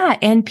 Yeah. Yeah.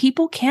 And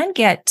people can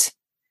get,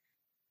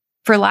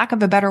 for lack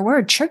of a better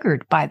word,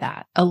 triggered by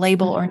that, a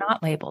label or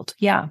not labeled.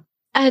 Yeah.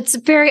 It's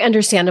very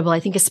understandable, I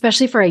think,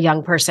 especially for a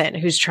young person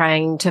who's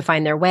trying to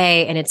find their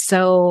way. And it's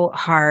so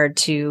hard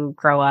to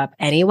grow up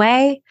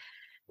anyway,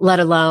 let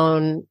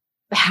alone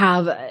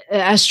have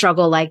a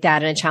struggle like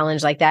that and a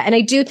challenge like that. And I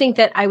do think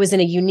that I was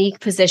in a unique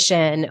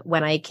position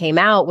when I came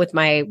out with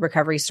my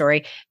recovery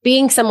story,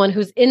 being someone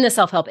who's in the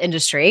self-help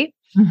industry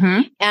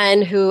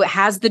and who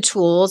has the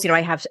tools.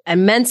 I have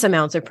immense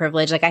amounts of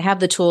privilege. Like, I have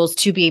the tools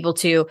to be able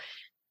to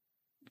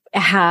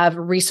have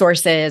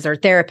resources or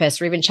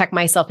therapists, or even check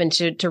myself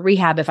into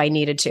rehab if I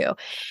needed to,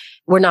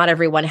 where not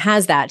everyone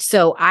has that.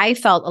 So I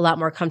felt a lot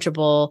more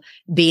comfortable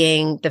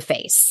being the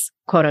face,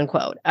 quote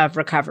unquote, of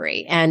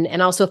recovery,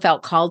 and also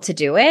felt called to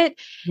do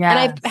it. Yes. And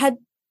I've had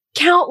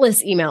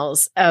countless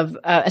emails of,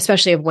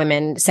 especially of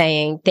women,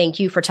 saying, thank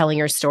you for telling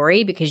your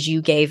story, because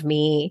you gave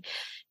me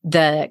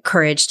the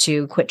courage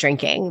to quit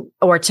drinking,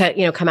 or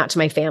to, come out to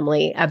my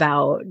family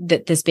about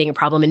this being a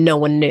problem, and no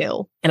one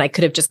knew. And I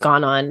could have just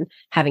gone on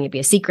having it be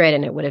a secret,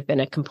 and it would have been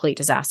a complete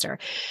disaster.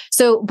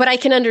 So, but I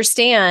can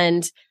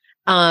understand,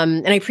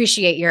 and I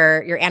appreciate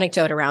your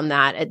anecdote around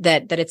that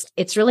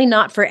it's really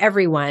not for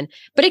everyone,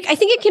 but I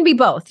think it can be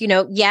both,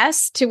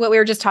 yes, to what we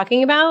were just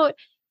talking about,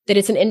 that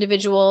it's an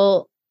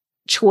individual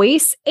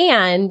choice.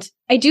 And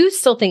I do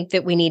still think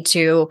that we need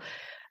to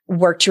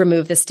work to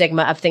remove the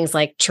stigma of things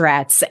like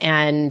Tourette's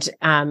and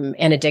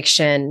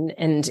addiction.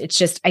 And it's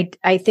just,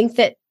 I think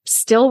that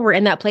still we're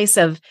in that place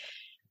of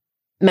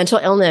mental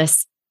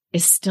illness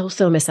is still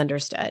so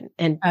misunderstood.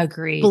 And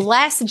agreed.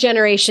 Bless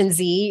Generation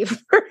Z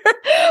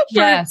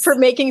for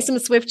making some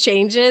swift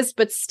changes,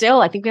 but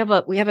still, I think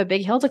we have a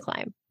big hill to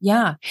climb.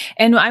 Yeah.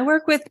 And I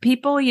work with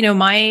people,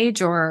 my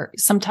age or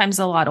sometimes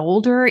a lot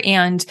older,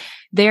 and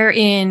they're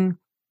in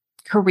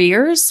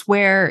careers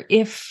where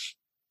if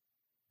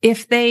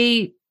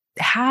they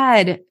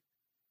had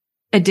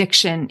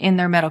addiction in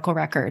their medical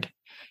record,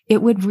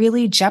 it would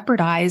really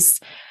jeopardize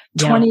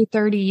 20,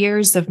 30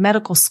 years of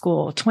medical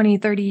school, 20,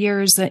 30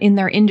 years in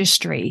their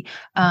industry.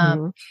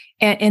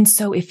 And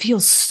so it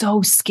feels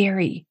so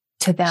scary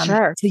to them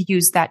to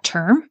use that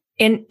term.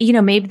 And,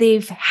 maybe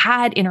they've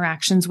had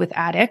interactions with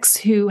addicts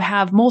who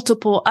have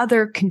multiple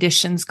other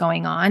conditions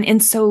going on.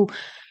 And so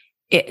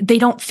they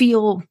don't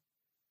feel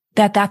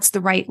that that's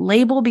the right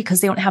label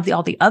because they don't have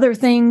all the other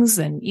things.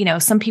 And,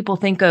 some people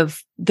think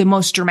of the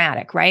most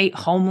dramatic, right?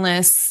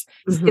 Homeless,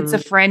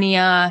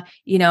 schizophrenia,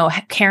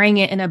 carrying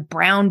it in a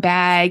brown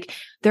bag.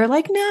 They're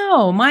like,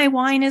 no, my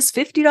wine is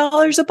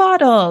 $50 a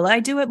bottle.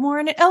 I do it more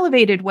in an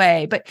elevated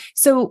way. But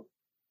so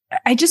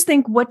I just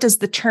think, what does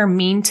the term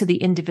mean to the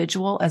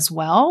individual as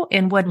well?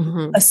 And what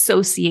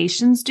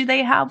associations do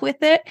they have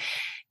with it?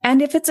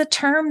 And if it's a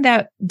term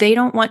that they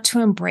don't want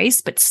to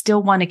embrace, but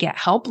still want to get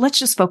help, let's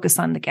just focus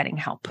on the getting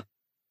help.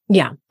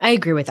 Yeah, I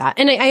agree with that.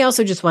 And I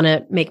also just want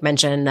to make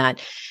mention that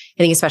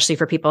I think, especially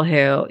for people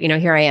who,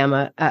 here I am,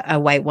 a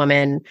white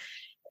woman,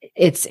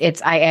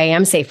 I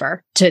am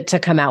safer to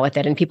come out with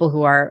it. And people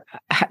who are,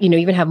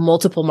 even have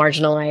multiple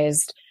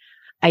marginalized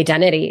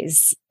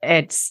identities,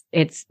 it's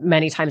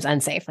many times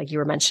unsafe, like you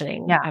were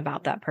mentioning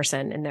about that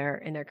person in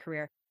their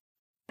career.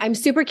 I'm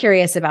super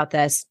curious about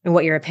this and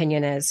what your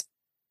opinion is,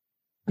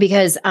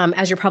 because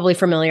as you're probably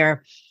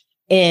familiar,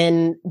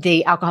 in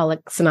the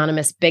Alcoholics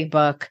Anonymous Big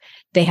Book,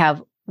 they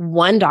have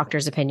one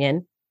doctor's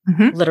opinion,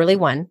 literally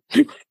one,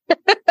 who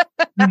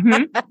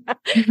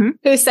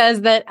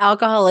says that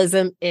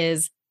alcoholism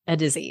is a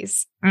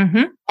disease.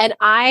 And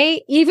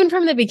I, even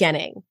from the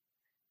beginning,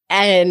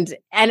 and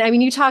I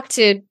mean, you talk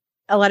to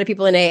a lot of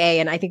people in AA,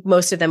 and I think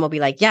most of them will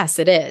be like, yes,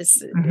 it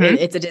is.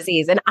 It's a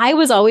disease. And I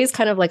was always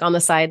kind of like on the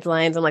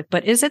sidelines. I'm like,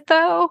 but is it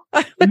though? So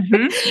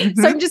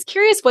I'm just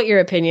curious what your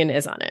opinion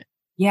is on it.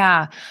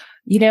 Yeah.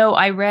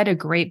 I read a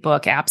great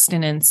book,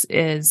 Abstinence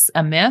is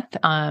a Myth.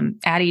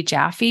 Addie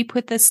Jaffe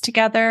put this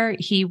together.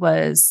 He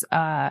was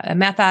a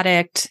meth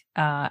addict,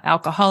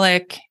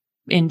 alcoholic,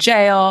 in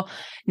jail.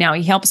 Now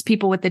he helps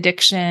people with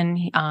addiction.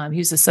 He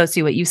was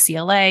associate at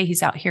UCLA.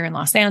 He's out here in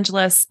Los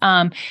Angeles.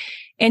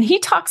 And he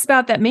talks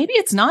about that maybe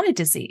it's not a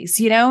disease,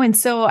 and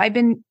so I've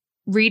been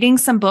reading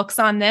some books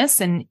on this,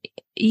 and,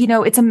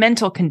 it's a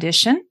mental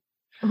condition.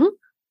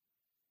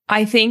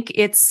 I think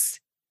it's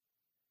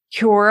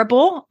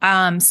curable.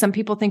 Some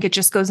people think it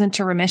just goes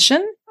into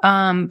remission.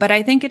 But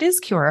I think it is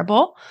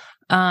curable.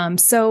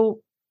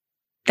 So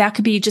that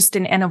could be just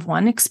an N of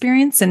one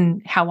experience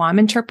and how I'm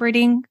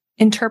interpreting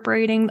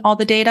all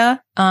the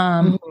data.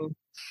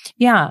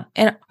 Yeah.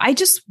 And I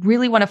just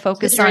really want to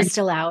focus on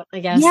still out, I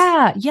guess.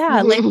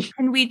 Yeah. Like,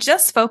 can we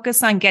just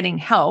focus on getting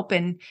help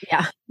and,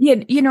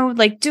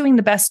 like doing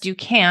the best you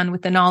can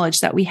with the knowledge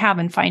that we have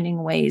and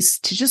finding ways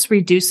to just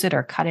reduce it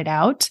or cut it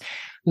out.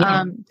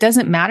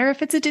 Doesn't matter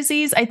if it's a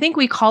disease. I think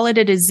we call it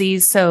a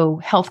disease so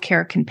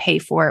healthcare can pay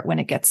for it when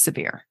it gets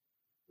severe.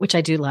 Which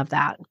I do love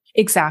that.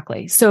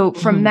 Exactly. So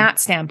from that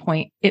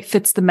standpoint, it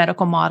fits the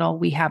medical model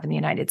we have in the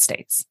United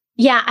States.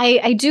 Yeah,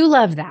 I do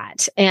love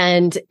that.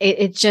 And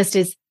it just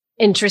is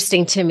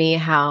interesting to me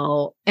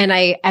how, and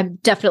I'm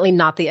definitely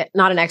not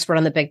an expert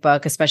on the Big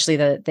Book, especially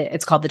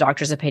it's called The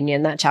Doctor's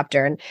Opinion, that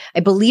chapter. And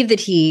I believe that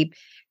he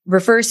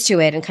refers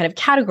to it and kind of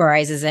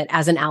categorizes it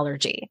as an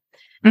allergy.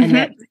 And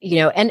that,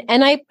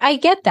 and I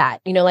get that,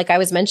 like I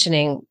was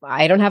mentioning,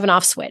 I don't have an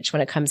off switch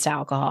when it comes to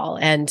alcohol,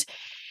 and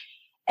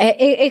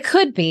it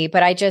could be,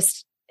 but I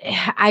just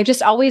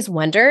always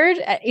wondered,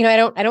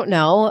 I don't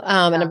know.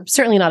 And I'm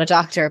certainly not a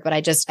doctor, but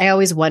I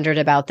always wondered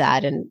about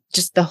that, and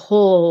just the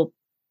whole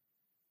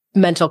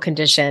mental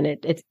condition.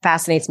 It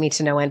fascinates me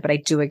to no end, but I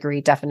do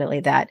agree definitely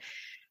that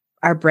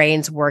our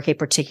brains work a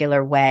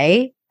particular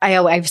way.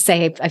 I've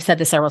said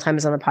this several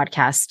times on the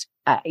podcast.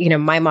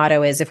 My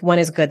motto is, if one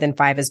is good, then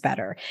five is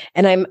better.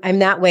 And I'm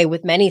that way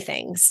with many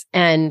things.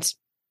 And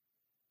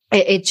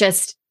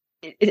it's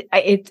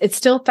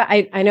still,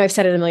 I know I've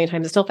said it a million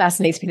times. It still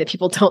fascinates me that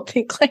people don't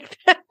think like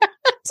that.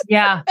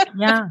 Yeah.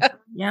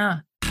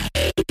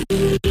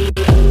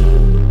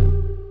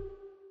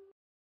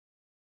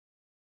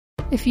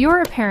 If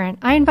you're a parent,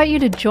 I invite you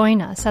to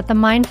join us at the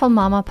Mindful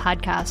Mama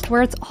podcast,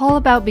 where it's all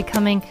about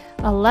becoming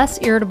a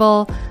less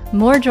irritable,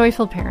 more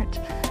joyful parent.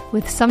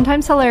 With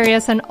sometimes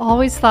hilarious and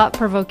always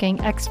thought-provoking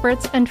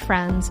experts and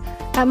friends,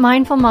 at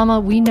Mindful Mama,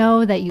 we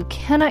know that you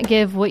cannot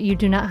give what you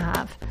do not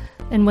have.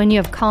 And when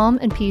you have calm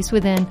and peace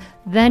within,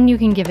 then you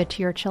can give it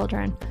to your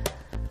children.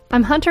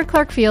 I'm Hunter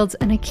Clark Fields,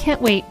 and I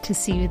can't wait to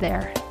see you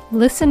there.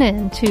 Listen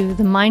in to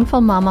the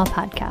Mindful Mama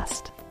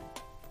podcast.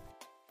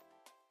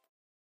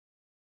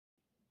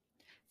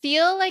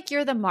 Feel like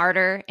you're the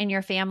martyr in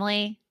your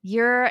family?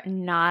 You're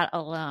not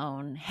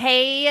alone.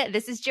 Hey,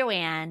 this is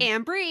Joanne.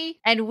 And Bree.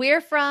 And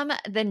we're from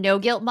the No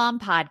Guilt Mom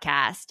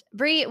podcast.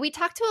 Bree, we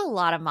talk to a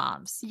lot of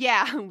moms.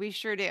 Yeah, we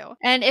sure do.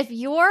 And if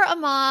you're a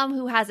mom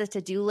who has a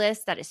to-do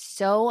list that is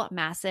so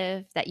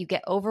massive that you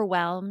get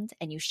overwhelmed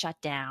and you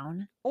shut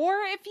down, or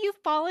if you've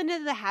fallen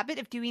into the habit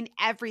of doing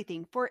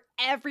everything for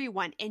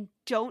everyone and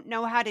don't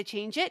know how to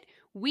change it,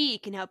 we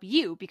can help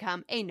you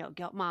become a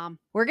no-guilt mom.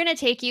 We're going to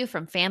take you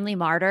from family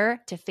martyr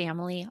to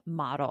family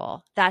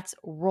model. That's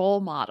role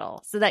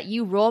model, so that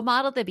you role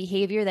model the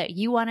behavior that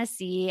you want to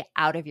see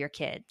out of your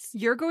kids.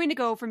 You're going to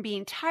go from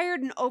being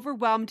tired and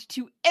overwhelmed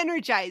to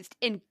energized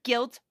and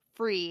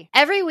guilt-free.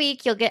 Every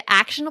week, you'll get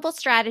actionable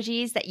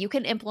strategies that you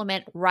can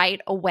implement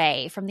right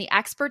away from the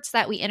experts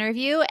that we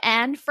interview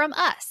and from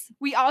us.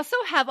 We also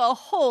have a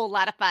whole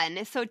lot of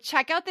fun, so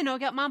check out the No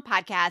Guilt Mom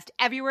podcast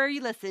everywhere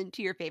you listen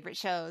to your favorite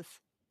shows.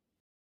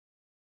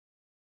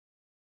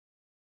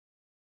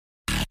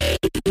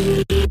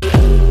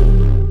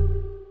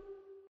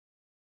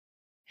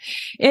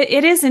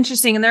 It is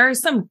interesting. And there are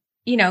some,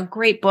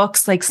 great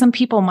books. Like some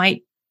people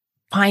might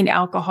find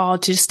alcohol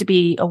just to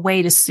be a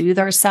way to soothe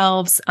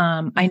ourselves.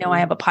 I know I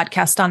have a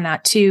podcast on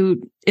that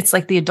too. It's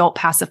like the adult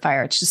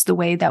pacifier. It's just the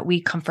way that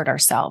we comfort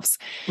ourselves.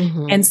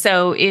 And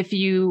so if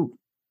you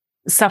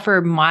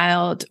suffer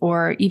mild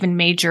or even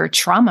major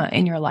trauma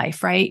in your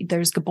life, right?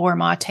 There's Gabor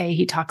Mate.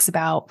 He talks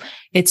about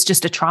it's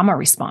just a trauma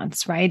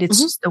response, right?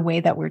 It's just the way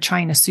that we're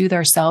trying to soothe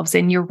ourselves.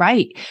 And you're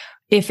right.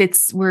 If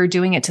we're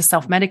doing it to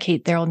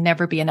self-medicate, there'll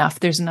never be enough.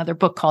 There's another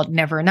book called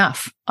Never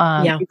Enough.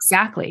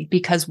 Exactly.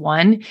 Because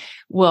one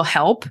will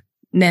help.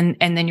 And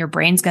then your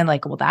brain's going to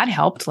well, that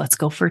helped. Let's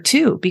go for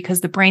two,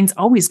 because the brain's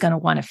always going to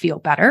want to feel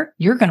better.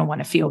 You're going to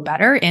want to feel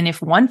better. And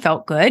if one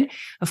felt good,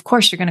 of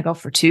course, you're going to go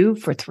for two,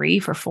 for three,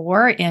 for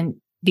four. And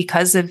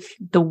because of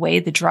the way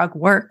the drug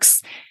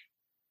works,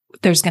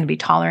 there's going to be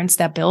tolerance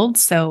that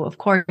builds. So of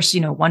course,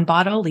 one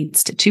bottle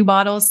leads to two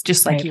bottles,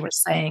 just like you were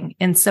saying.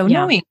 And so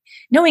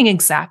knowing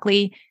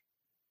exactly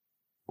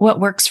what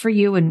works for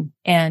you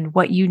and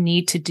what you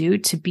need to do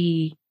to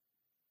be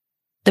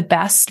the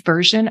best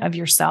version of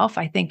yourself,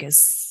 I think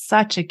is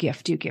such a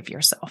gift you give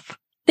yourself.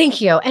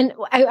 Thank you. And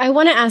I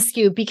want to ask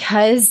you,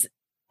 because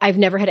I've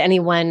never had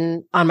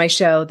anyone on my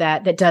show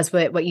that does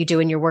what you do,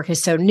 and your work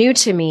is so new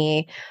to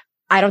me.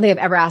 I don't think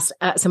I've ever asked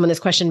someone this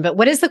question, but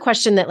what is the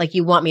question that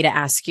you want me to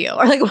ask you?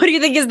 Or what do you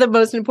think is the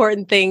most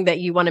important thing that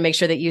you want to make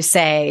sure that you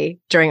say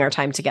during our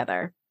time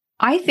together?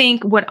 I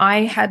think what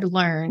I had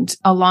learned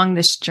along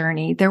this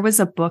journey, there was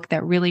a book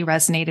that really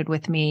resonated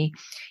with me.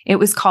 It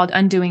was called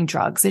Undoing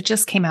Drugs. It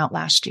just came out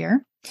last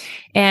year.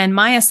 And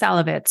Maya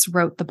Salovitz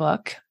wrote the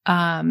book.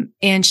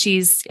 And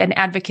she's an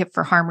advocate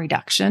for harm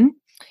reduction,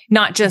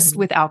 not just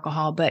with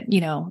alcohol, but,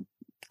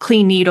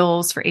 clean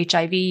needles for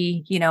HIV,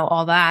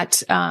 all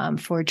that,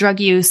 for drug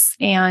use.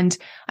 And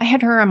I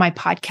had her on my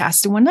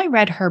podcast. And when I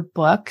read her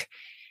book,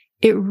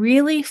 it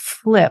really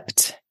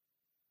flipped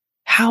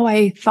how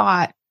I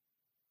thought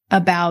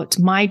about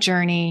my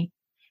journey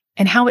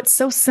and how it's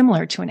so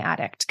similar to an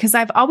addict. Because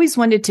I've always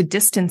wanted to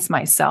distance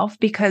myself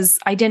because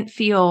I didn't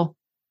feel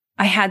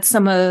I had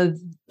some of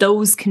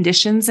those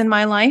conditions in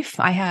my life.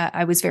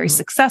 I was very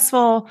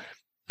successful.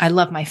 I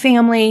love my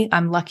family.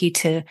 I'm lucky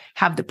to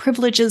have the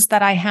privileges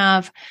that I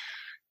have.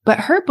 But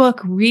her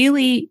book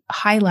really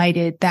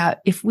highlighted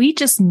that if we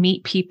just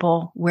meet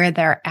people where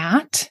they're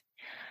at,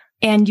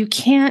 and you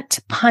can't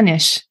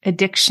punish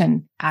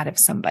addiction out of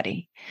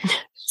somebody.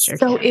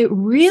 So it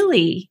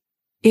really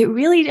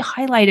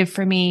highlighted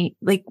for me,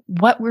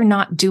 what we're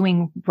not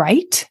doing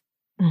right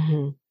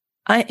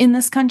in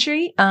this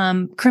country,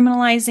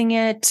 criminalizing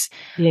it.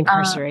 The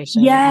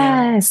incarceration.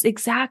 Yes,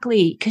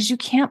 exactly. Because you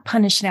can't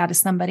punish it out of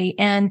somebody.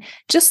 And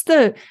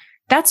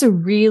that's a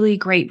really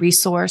great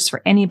resource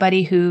for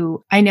anybody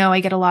who, I know I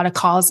get a lot of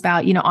calls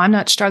about, I'm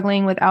not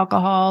struggling with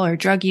alcohol or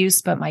drug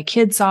use, but my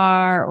kids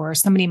are, or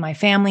somebody in my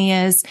family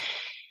is.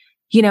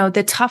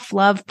 The tough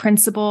love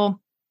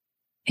principle,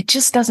 it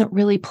just doesn't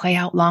really play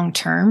out long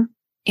term.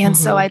 And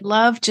so I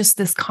love just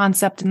this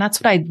concept. And that's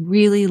what I'd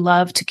really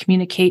love to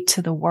communicate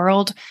to the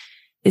world,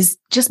 is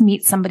just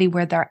meet somebody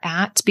where they're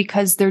at,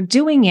 because they're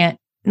doing it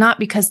not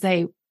because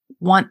they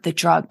want the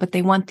drug, but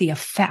they want the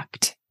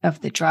effect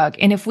of the drug.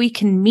 And if we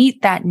can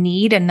meet that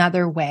need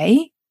another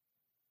way,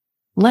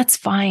 let's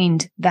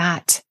find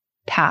that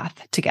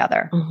path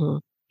together.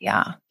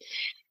 Yeah.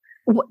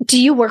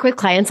 Do you work with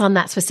clients on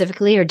that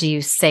specifically, or do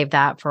you save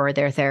that for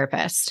their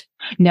therapist?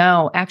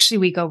 No, actually,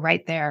 we go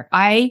right there.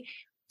 I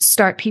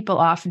start people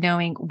off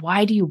knowing,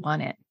 why do you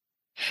want it?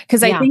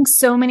 Because I think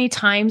so many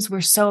times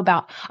we're so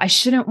about, I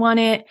shouldn't want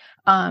it.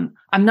 I'm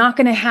not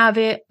going to have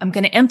it. I'm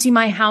going to empty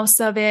my house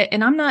of it.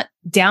 And I'm not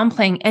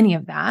downplaying any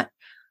of that.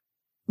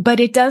 But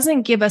it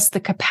doesn't give us the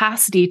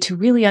capacity to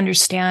really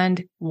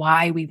understand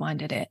why we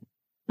wanted it.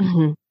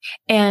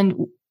 And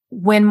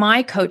when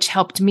my coach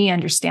helped me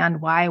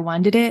understand why I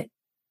wanted it,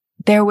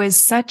 there was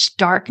such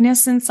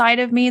darkness inside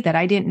of me that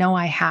I didn't know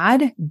I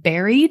had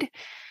buried,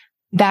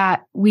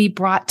 that we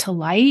brought to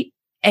light.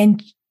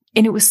 And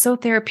it was so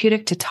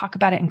therapeutic to talk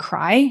about it and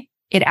cry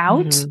it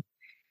out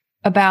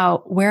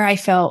about where I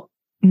felt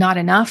not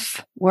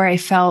enough, where I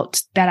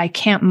felt that I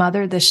can't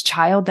mother this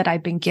child that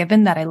I've been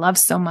given, that I love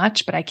so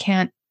much, but I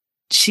can't.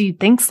 She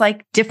thinks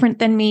different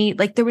than me.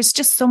 There was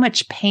just so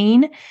much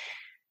pain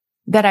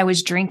that I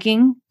was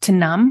drinking to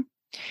numb.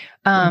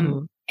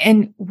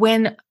 And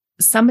when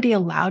somebody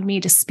allowed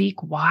me to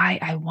speak why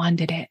I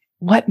wanted it,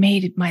 what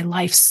made my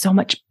life so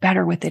much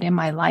better with it in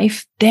my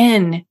life,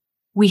 then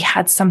we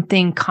had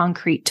something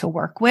concrete to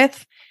work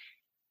with.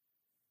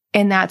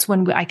 And that's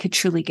when I could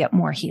truly get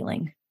more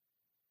healing.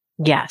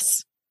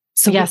 Yes.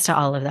 So yes to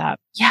all of that.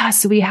 Yeah.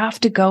 So we have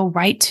to go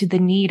right to the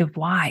need of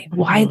why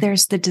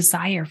there's the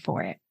desire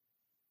for it.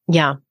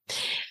 Yeah.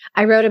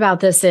 I wrote about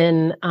this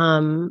in,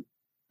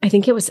 I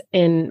think it was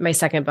in my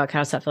second book, How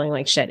to Stop Feeling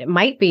Like Shit. It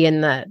might be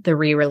in the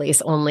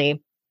re-release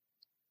only,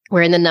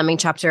 where in the numbing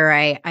chapter,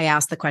 I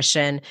asked the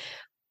question,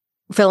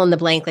 fill in the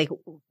blank, like,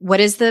 what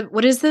is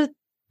the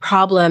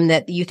problem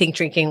that you think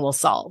drinking will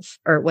solve,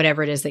 or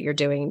whatever it is that you're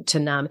doing to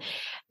numb?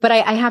 But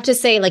I have to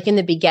say, like, in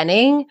the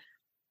beginning,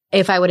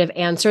 if I would have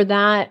answered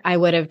that, I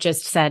would have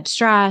just said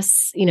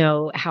stress,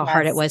 how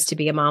hard it was to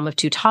be a mom of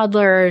 2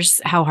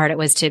 toddlers, how hard it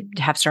was to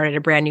have started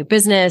a brand new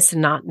business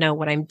and not know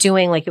what I'm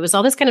doing. Like, it was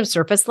all this kind of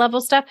surface level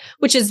stuff,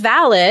 which is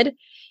valid.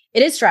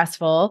 It is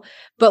stressful.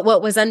 But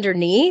what was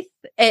underneath,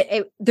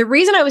 the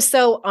reason I was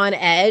so on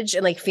edge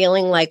and like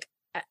feeling like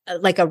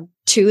a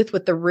tooth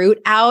with the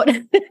root out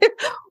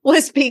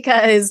was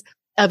because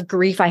of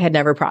grief I had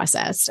never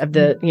processed, of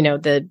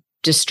the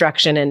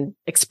destruction and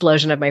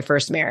explosion of my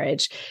first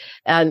marriage,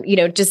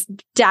 just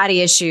daddy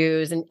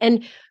issues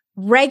and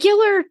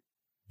regular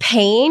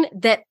pain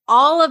that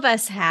all of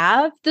us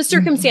have. The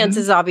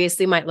circumstances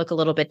obviously might look a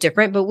little bit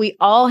different, but we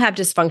all have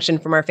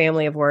dysfunction from our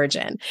family of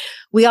origin.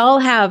 We all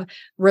have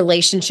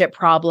relationship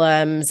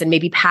problems and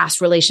maybe past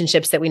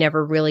relationships that we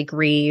never really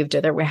grieved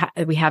or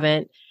that we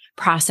haven't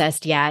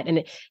processed yet.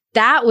 And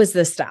that was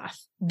the stuff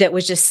that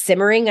was just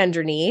simmering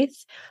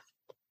underneath.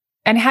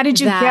 And how did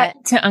you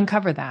get to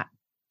uncover that?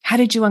 How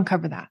did you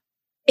uncover that?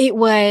 It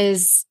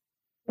was,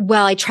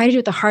 well, I tried to do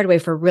it the hard way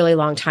for a really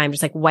long time,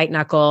 just like white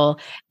knuckle.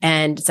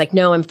 And it's like,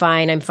 no, I'm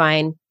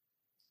fine.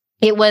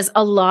 It was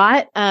a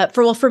lot.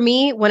 For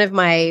me, one of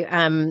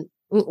my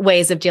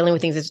ways of dealing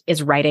with things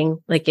is writing.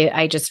 Like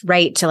I just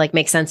write to like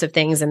make sense of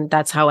things. And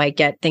that's how I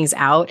get things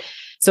out.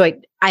 So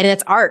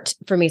that's art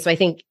for me. So I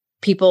think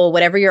people,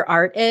 whatever your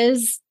art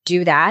is,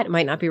 do that. It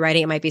might not be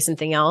writing. It might be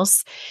something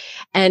else.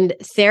 And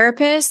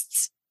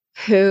therapists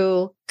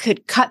who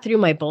could cut through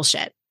my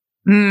bullshit.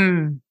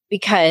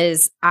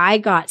 Because I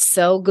got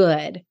so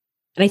good.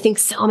 And I think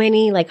so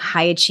many like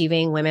high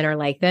achieving women are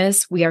like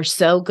this. We are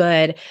so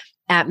good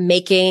at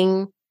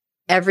making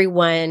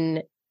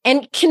everyone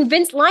and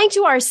lying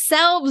to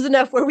ourselves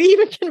enough where we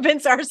even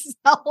convince ourselves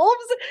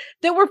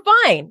that we're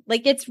fine.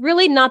 Like, it's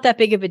really not that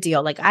big of a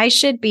deal. Like, I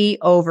should be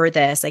over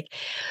this. Like,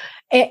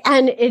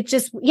 and it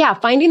just,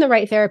 finding the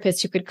right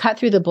therapist who could cut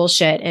through the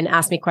bullshit and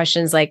ask me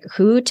questions like,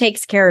 who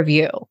takes care of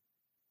you?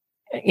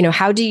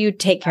 How do you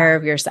take care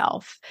of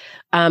yourself?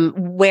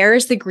 Where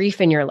is the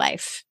grief in your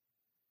life?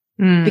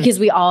 Because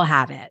we all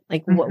have it.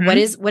 Like, what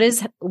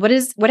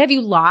have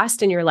you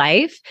lost in your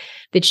life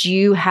that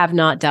you have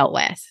not dealt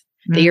with,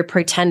 that you're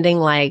pretending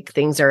like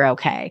things are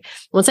okay?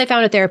 Once I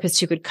found a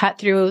therapist who could cut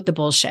through the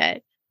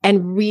bullshit,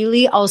 and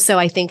really also,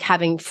 I think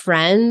having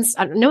friends,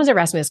 no one's ever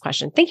asked me this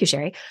question. Thank you,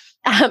 Sherry.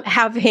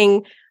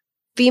 Having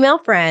female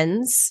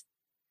friends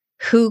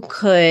who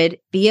could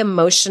be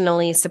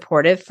emotionally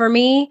supportive for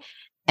me,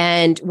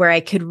 and where I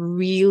could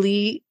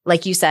really,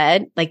 like you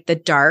said, like the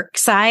dark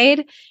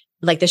side,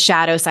 like the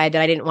shadow side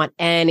that I didn't want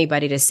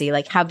anybody to see,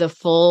 like have the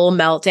full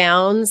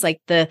meltdowns, like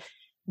the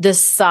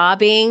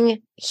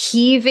sobbing,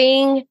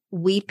 heaving,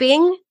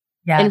 weeping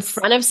in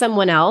front of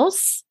someone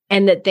else,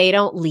 and that they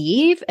don't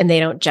leave and they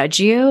don't judge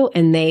you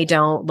and they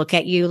don't look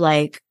at you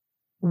like,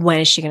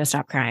 when is she going to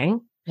stop crying?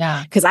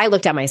 Yeah. Because I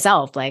looked at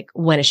myself like,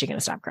 when is she going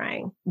to stop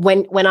crying?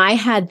 When I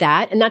had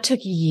that, and that took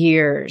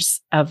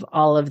years of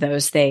all of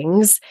those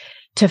things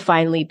to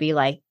finally be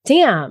like,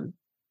 damn,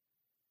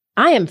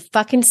 I am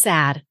fucking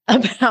sad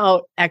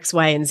about X,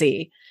 Y, and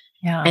Z.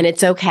 Yeah. And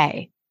it's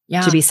okay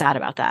to be sad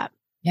about that.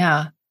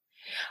 Yeah.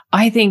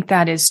 I think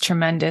that is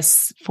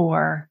tremendous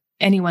for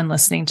anyone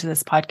listening to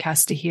this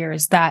podcast to hear,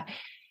 is that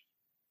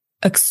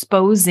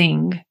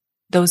exposing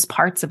those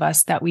parts of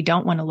us that we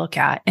don't want to look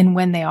at. And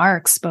when they are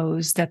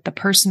exposed, that the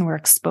person we're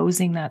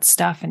exposing that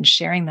stuff and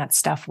sharing that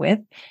stuff with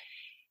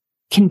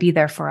can be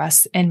there for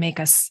us and make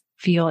us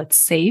feel it's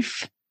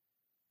safe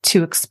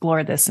to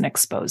explore this and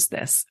expose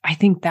this. I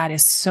think that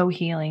is so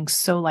healing,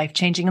 so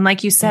life-changing. And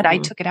like you said, I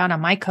took it out on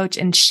my coach,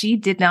 and she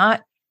did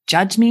not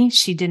judge me.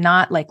 She did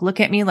not like look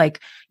at me like,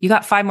 you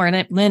got 5 more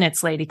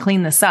minutes, lady,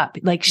 clean this up.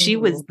 Like, she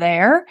was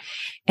there,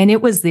 and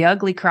it was the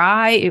ugly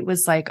cry. It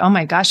was like, oh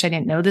my gosh, I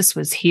didn't know this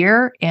was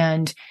here.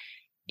 And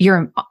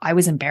I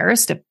was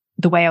embarrassed of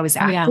the way I was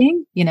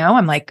acting.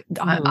 I'm like,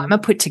 I'm a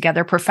put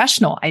together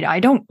professional.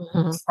 I don't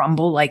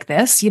crumble like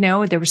this.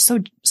 There was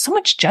so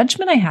much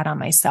judgment I had on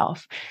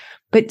myself.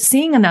 But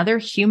seeing another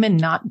human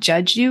not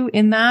judge you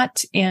in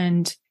that,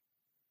 and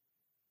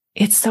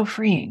it's so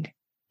freeing.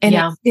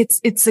 And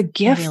it's a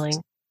gift.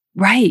 Healing.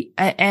 Right.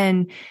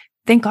 And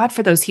thank God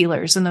for those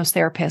healers and those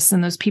therapists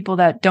and those people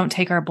that don't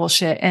take our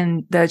bullshit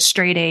and the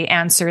straight A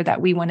answer that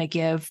we want to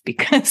give,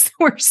 because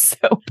we're so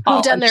polished.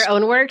 Who've done their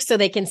own work so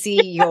they can see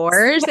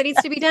yours that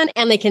needs to be done,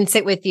 and they can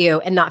sit with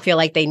you and not feel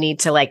like they need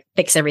to like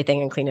fix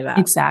everything and clean it up.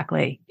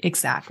 Exactly.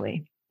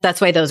 that's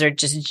why those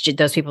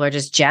people are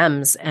just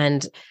gems.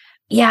 And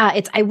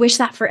yeah, I wish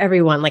that for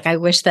everyone. Like, I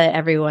wish that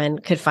everyone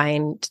could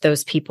find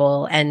those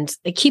people and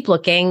keep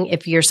looking.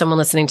 If you're someone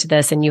listening to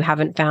this and you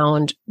haven't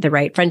found the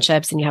right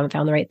friendships and you haven't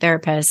found the right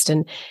therapist,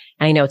 and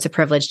I know it's a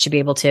privilege to be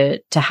able to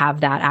have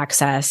that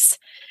access,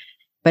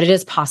 but it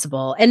is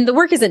possible. And the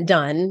work isn't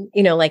done,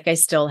 like I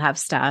still have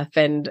stuff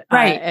and,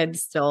 and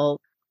still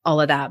all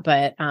of that,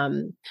 but,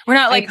 we're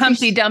not like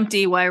Humpty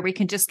Dumpty where we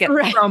can just get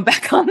thrown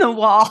back on the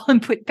wall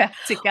and put back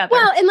together.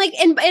 Well,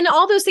 and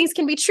all those things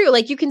can be true.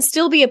 Like, you can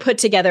still be a put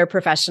together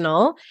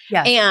professional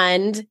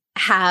and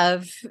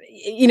have,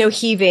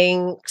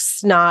 heaving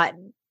snot,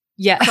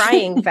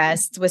 crying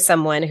fest with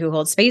someone who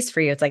holds space for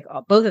you. It's like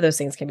both of those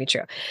things can be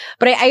true.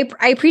 But I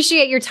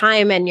appreciate your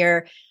time and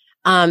your,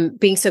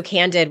 being so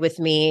candid with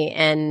me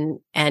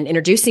and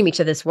introducing me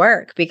to this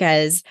work,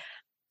 because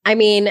I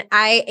mean,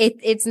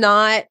 it's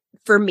not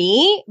for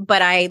me,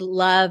 but I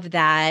love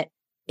that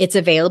it's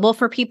available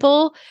for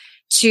people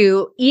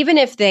to, even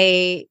if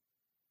they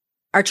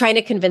are trying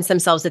to convince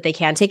themselves that they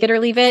can take it or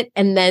leave it,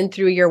 and then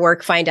through your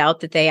work find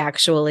out that they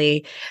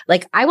actually,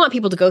 like, I want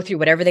people to go through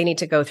whatever they need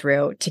to go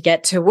through to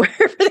get to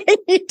wherever they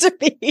need to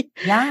be.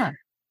 Yeah.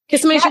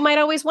 Because sometimes you might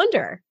always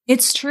wonder.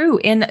 It's true.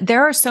 And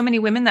there are so many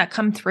women that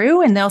come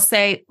through and they'll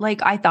say,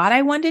 like, I thought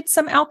I wanted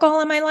some alcohol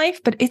in my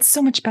life, but it's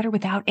so much better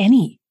without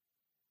any.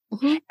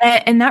 Mm-hmm.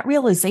 And that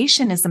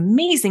realization is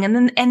amazing.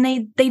 And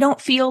they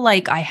don't feel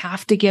like I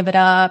have to give it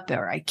up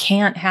or I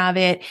can't have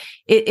it.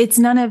 It's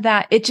none of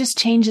that. It just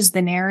changes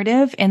the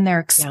narrative and their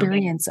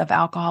experience of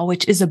alcohol,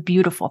 which is a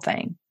beautiful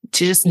thing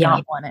to just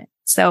not want it.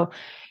 So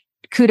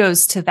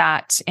kudos to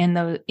that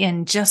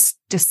in just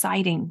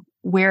deciding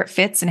where it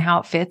fits and how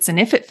it fits and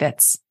if it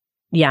fits.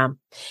 Yeah.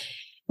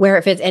 Where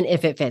it fits and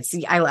if it fits.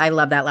 I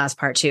love that last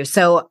part too.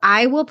 So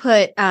I will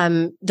put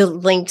the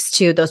links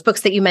to those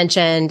books that you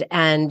mentioned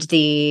and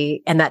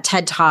that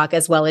TED Talk,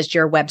 as well as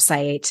your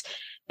website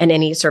and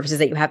any services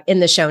that you have in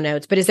the show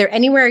notes. But is there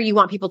anywhere you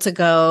want people to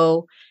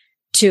go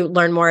to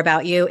learn more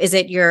about you? Is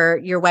it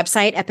your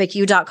website,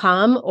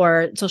 epicu.com,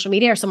 or social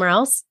media or somewhere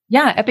else?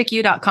 Yeah,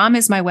 epicu.com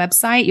is my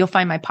website. You'll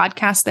find my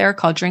podcast there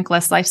called Drink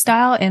Less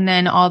Lifestyle, and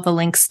then all the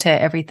links to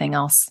everything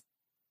else.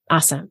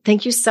 Awesome.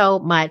 Thank you so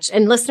much.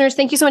 And listeners,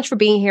 thank you so much for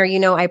being here.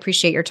 I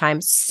appreciate your time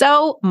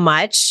so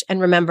much.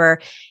 And remember,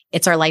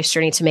 it's our life's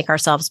journey to make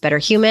ourselves better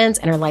humans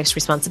and our life's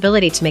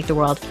responsibility to make the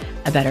world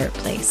a better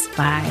place.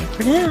 Bye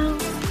for now.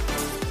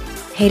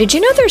 Hey, did you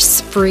know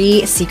there's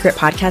free secret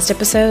podcast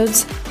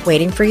episodes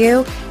waiting for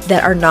you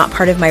that are not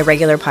part of my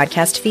regular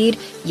podcast feed?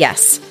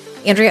 Yes.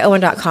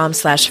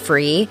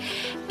 AndreaOwen.com/free.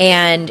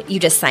 And you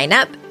just sign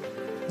up.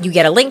 You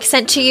get a link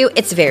sent to you.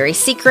 It's very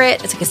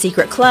secret. It's like a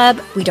secret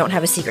club. We don't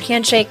have a secret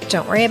handshake.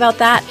 Don't worry about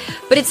that.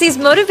 But it's these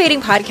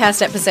motivating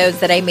podcast episodes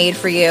that I made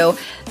for you.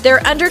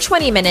 They're under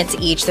 20 minutes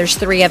each. There's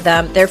 3 of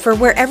them. They're for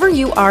wherever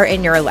you are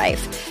in your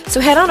life. So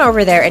head on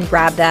over there and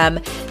grab them.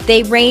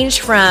 They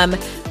range from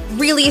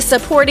really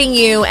supporting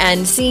you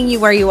and seeing you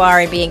where you are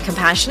and being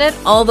compassionate,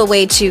 all the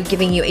way to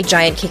giving you a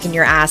giant kick in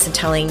your ass and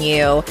telling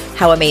you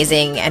how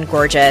amazing and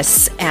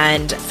gorgeous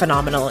and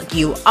phenomenal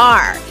you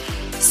are.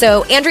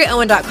 So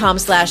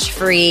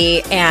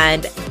AndreaOwen.com/free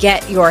and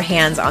get your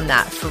hands on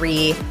that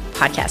free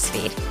podcast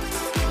feed.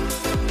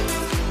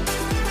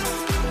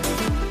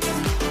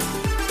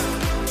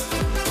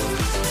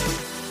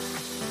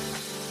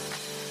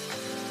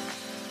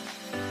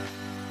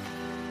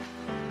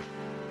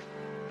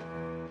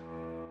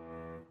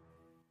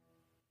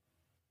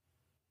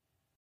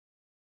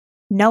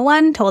 No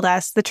one told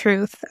us the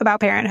truth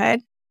about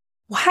parenthood.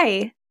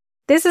 Why?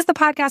 This is the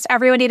podcast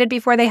everyone needed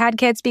before they had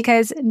kids,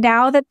 because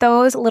now that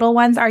those little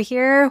ones are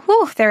here,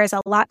 there is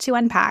a lot to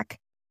unpack.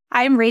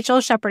 I'm Rachel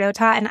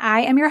Shepardota, and I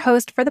am your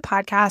host for the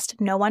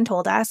podcast No One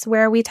Told Us,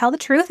 where we tell the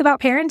truth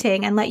about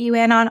parenting and let you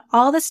in on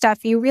all the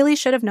stuff you really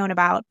should have known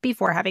about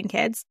before having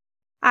kids.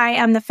 I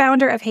am the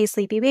founder of Hey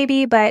Sleepy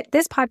Baby, but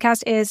this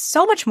podcast is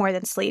so much more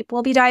than sleep.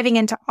 We'll be diving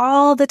into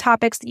all the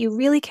topics that you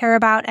really care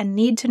about and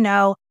need to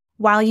know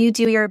while you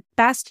do your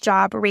best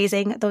job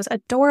raising those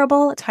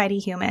adorable, tiny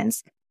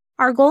humans.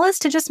 Our goal is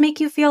to just make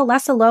you feel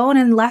less alone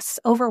and less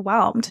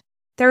overwhelmed.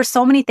 There are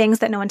so many things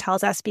that no one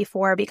tells us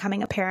before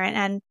becoming a parent,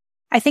 and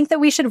I think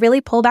that we should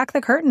really pull back the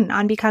curtain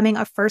on becoming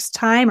a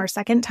first-time or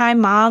second-time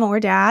mom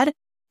or dad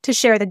to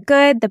share the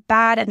good, the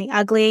bad, and the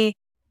ugly.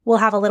 We'll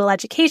have a little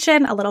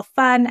education, a little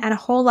fun, and a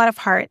whole lot of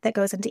heart that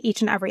goes into each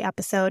and every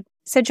episode.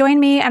 So join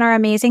me and our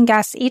amazing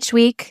guests each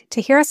week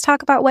to hear us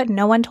talk about what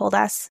no one told us.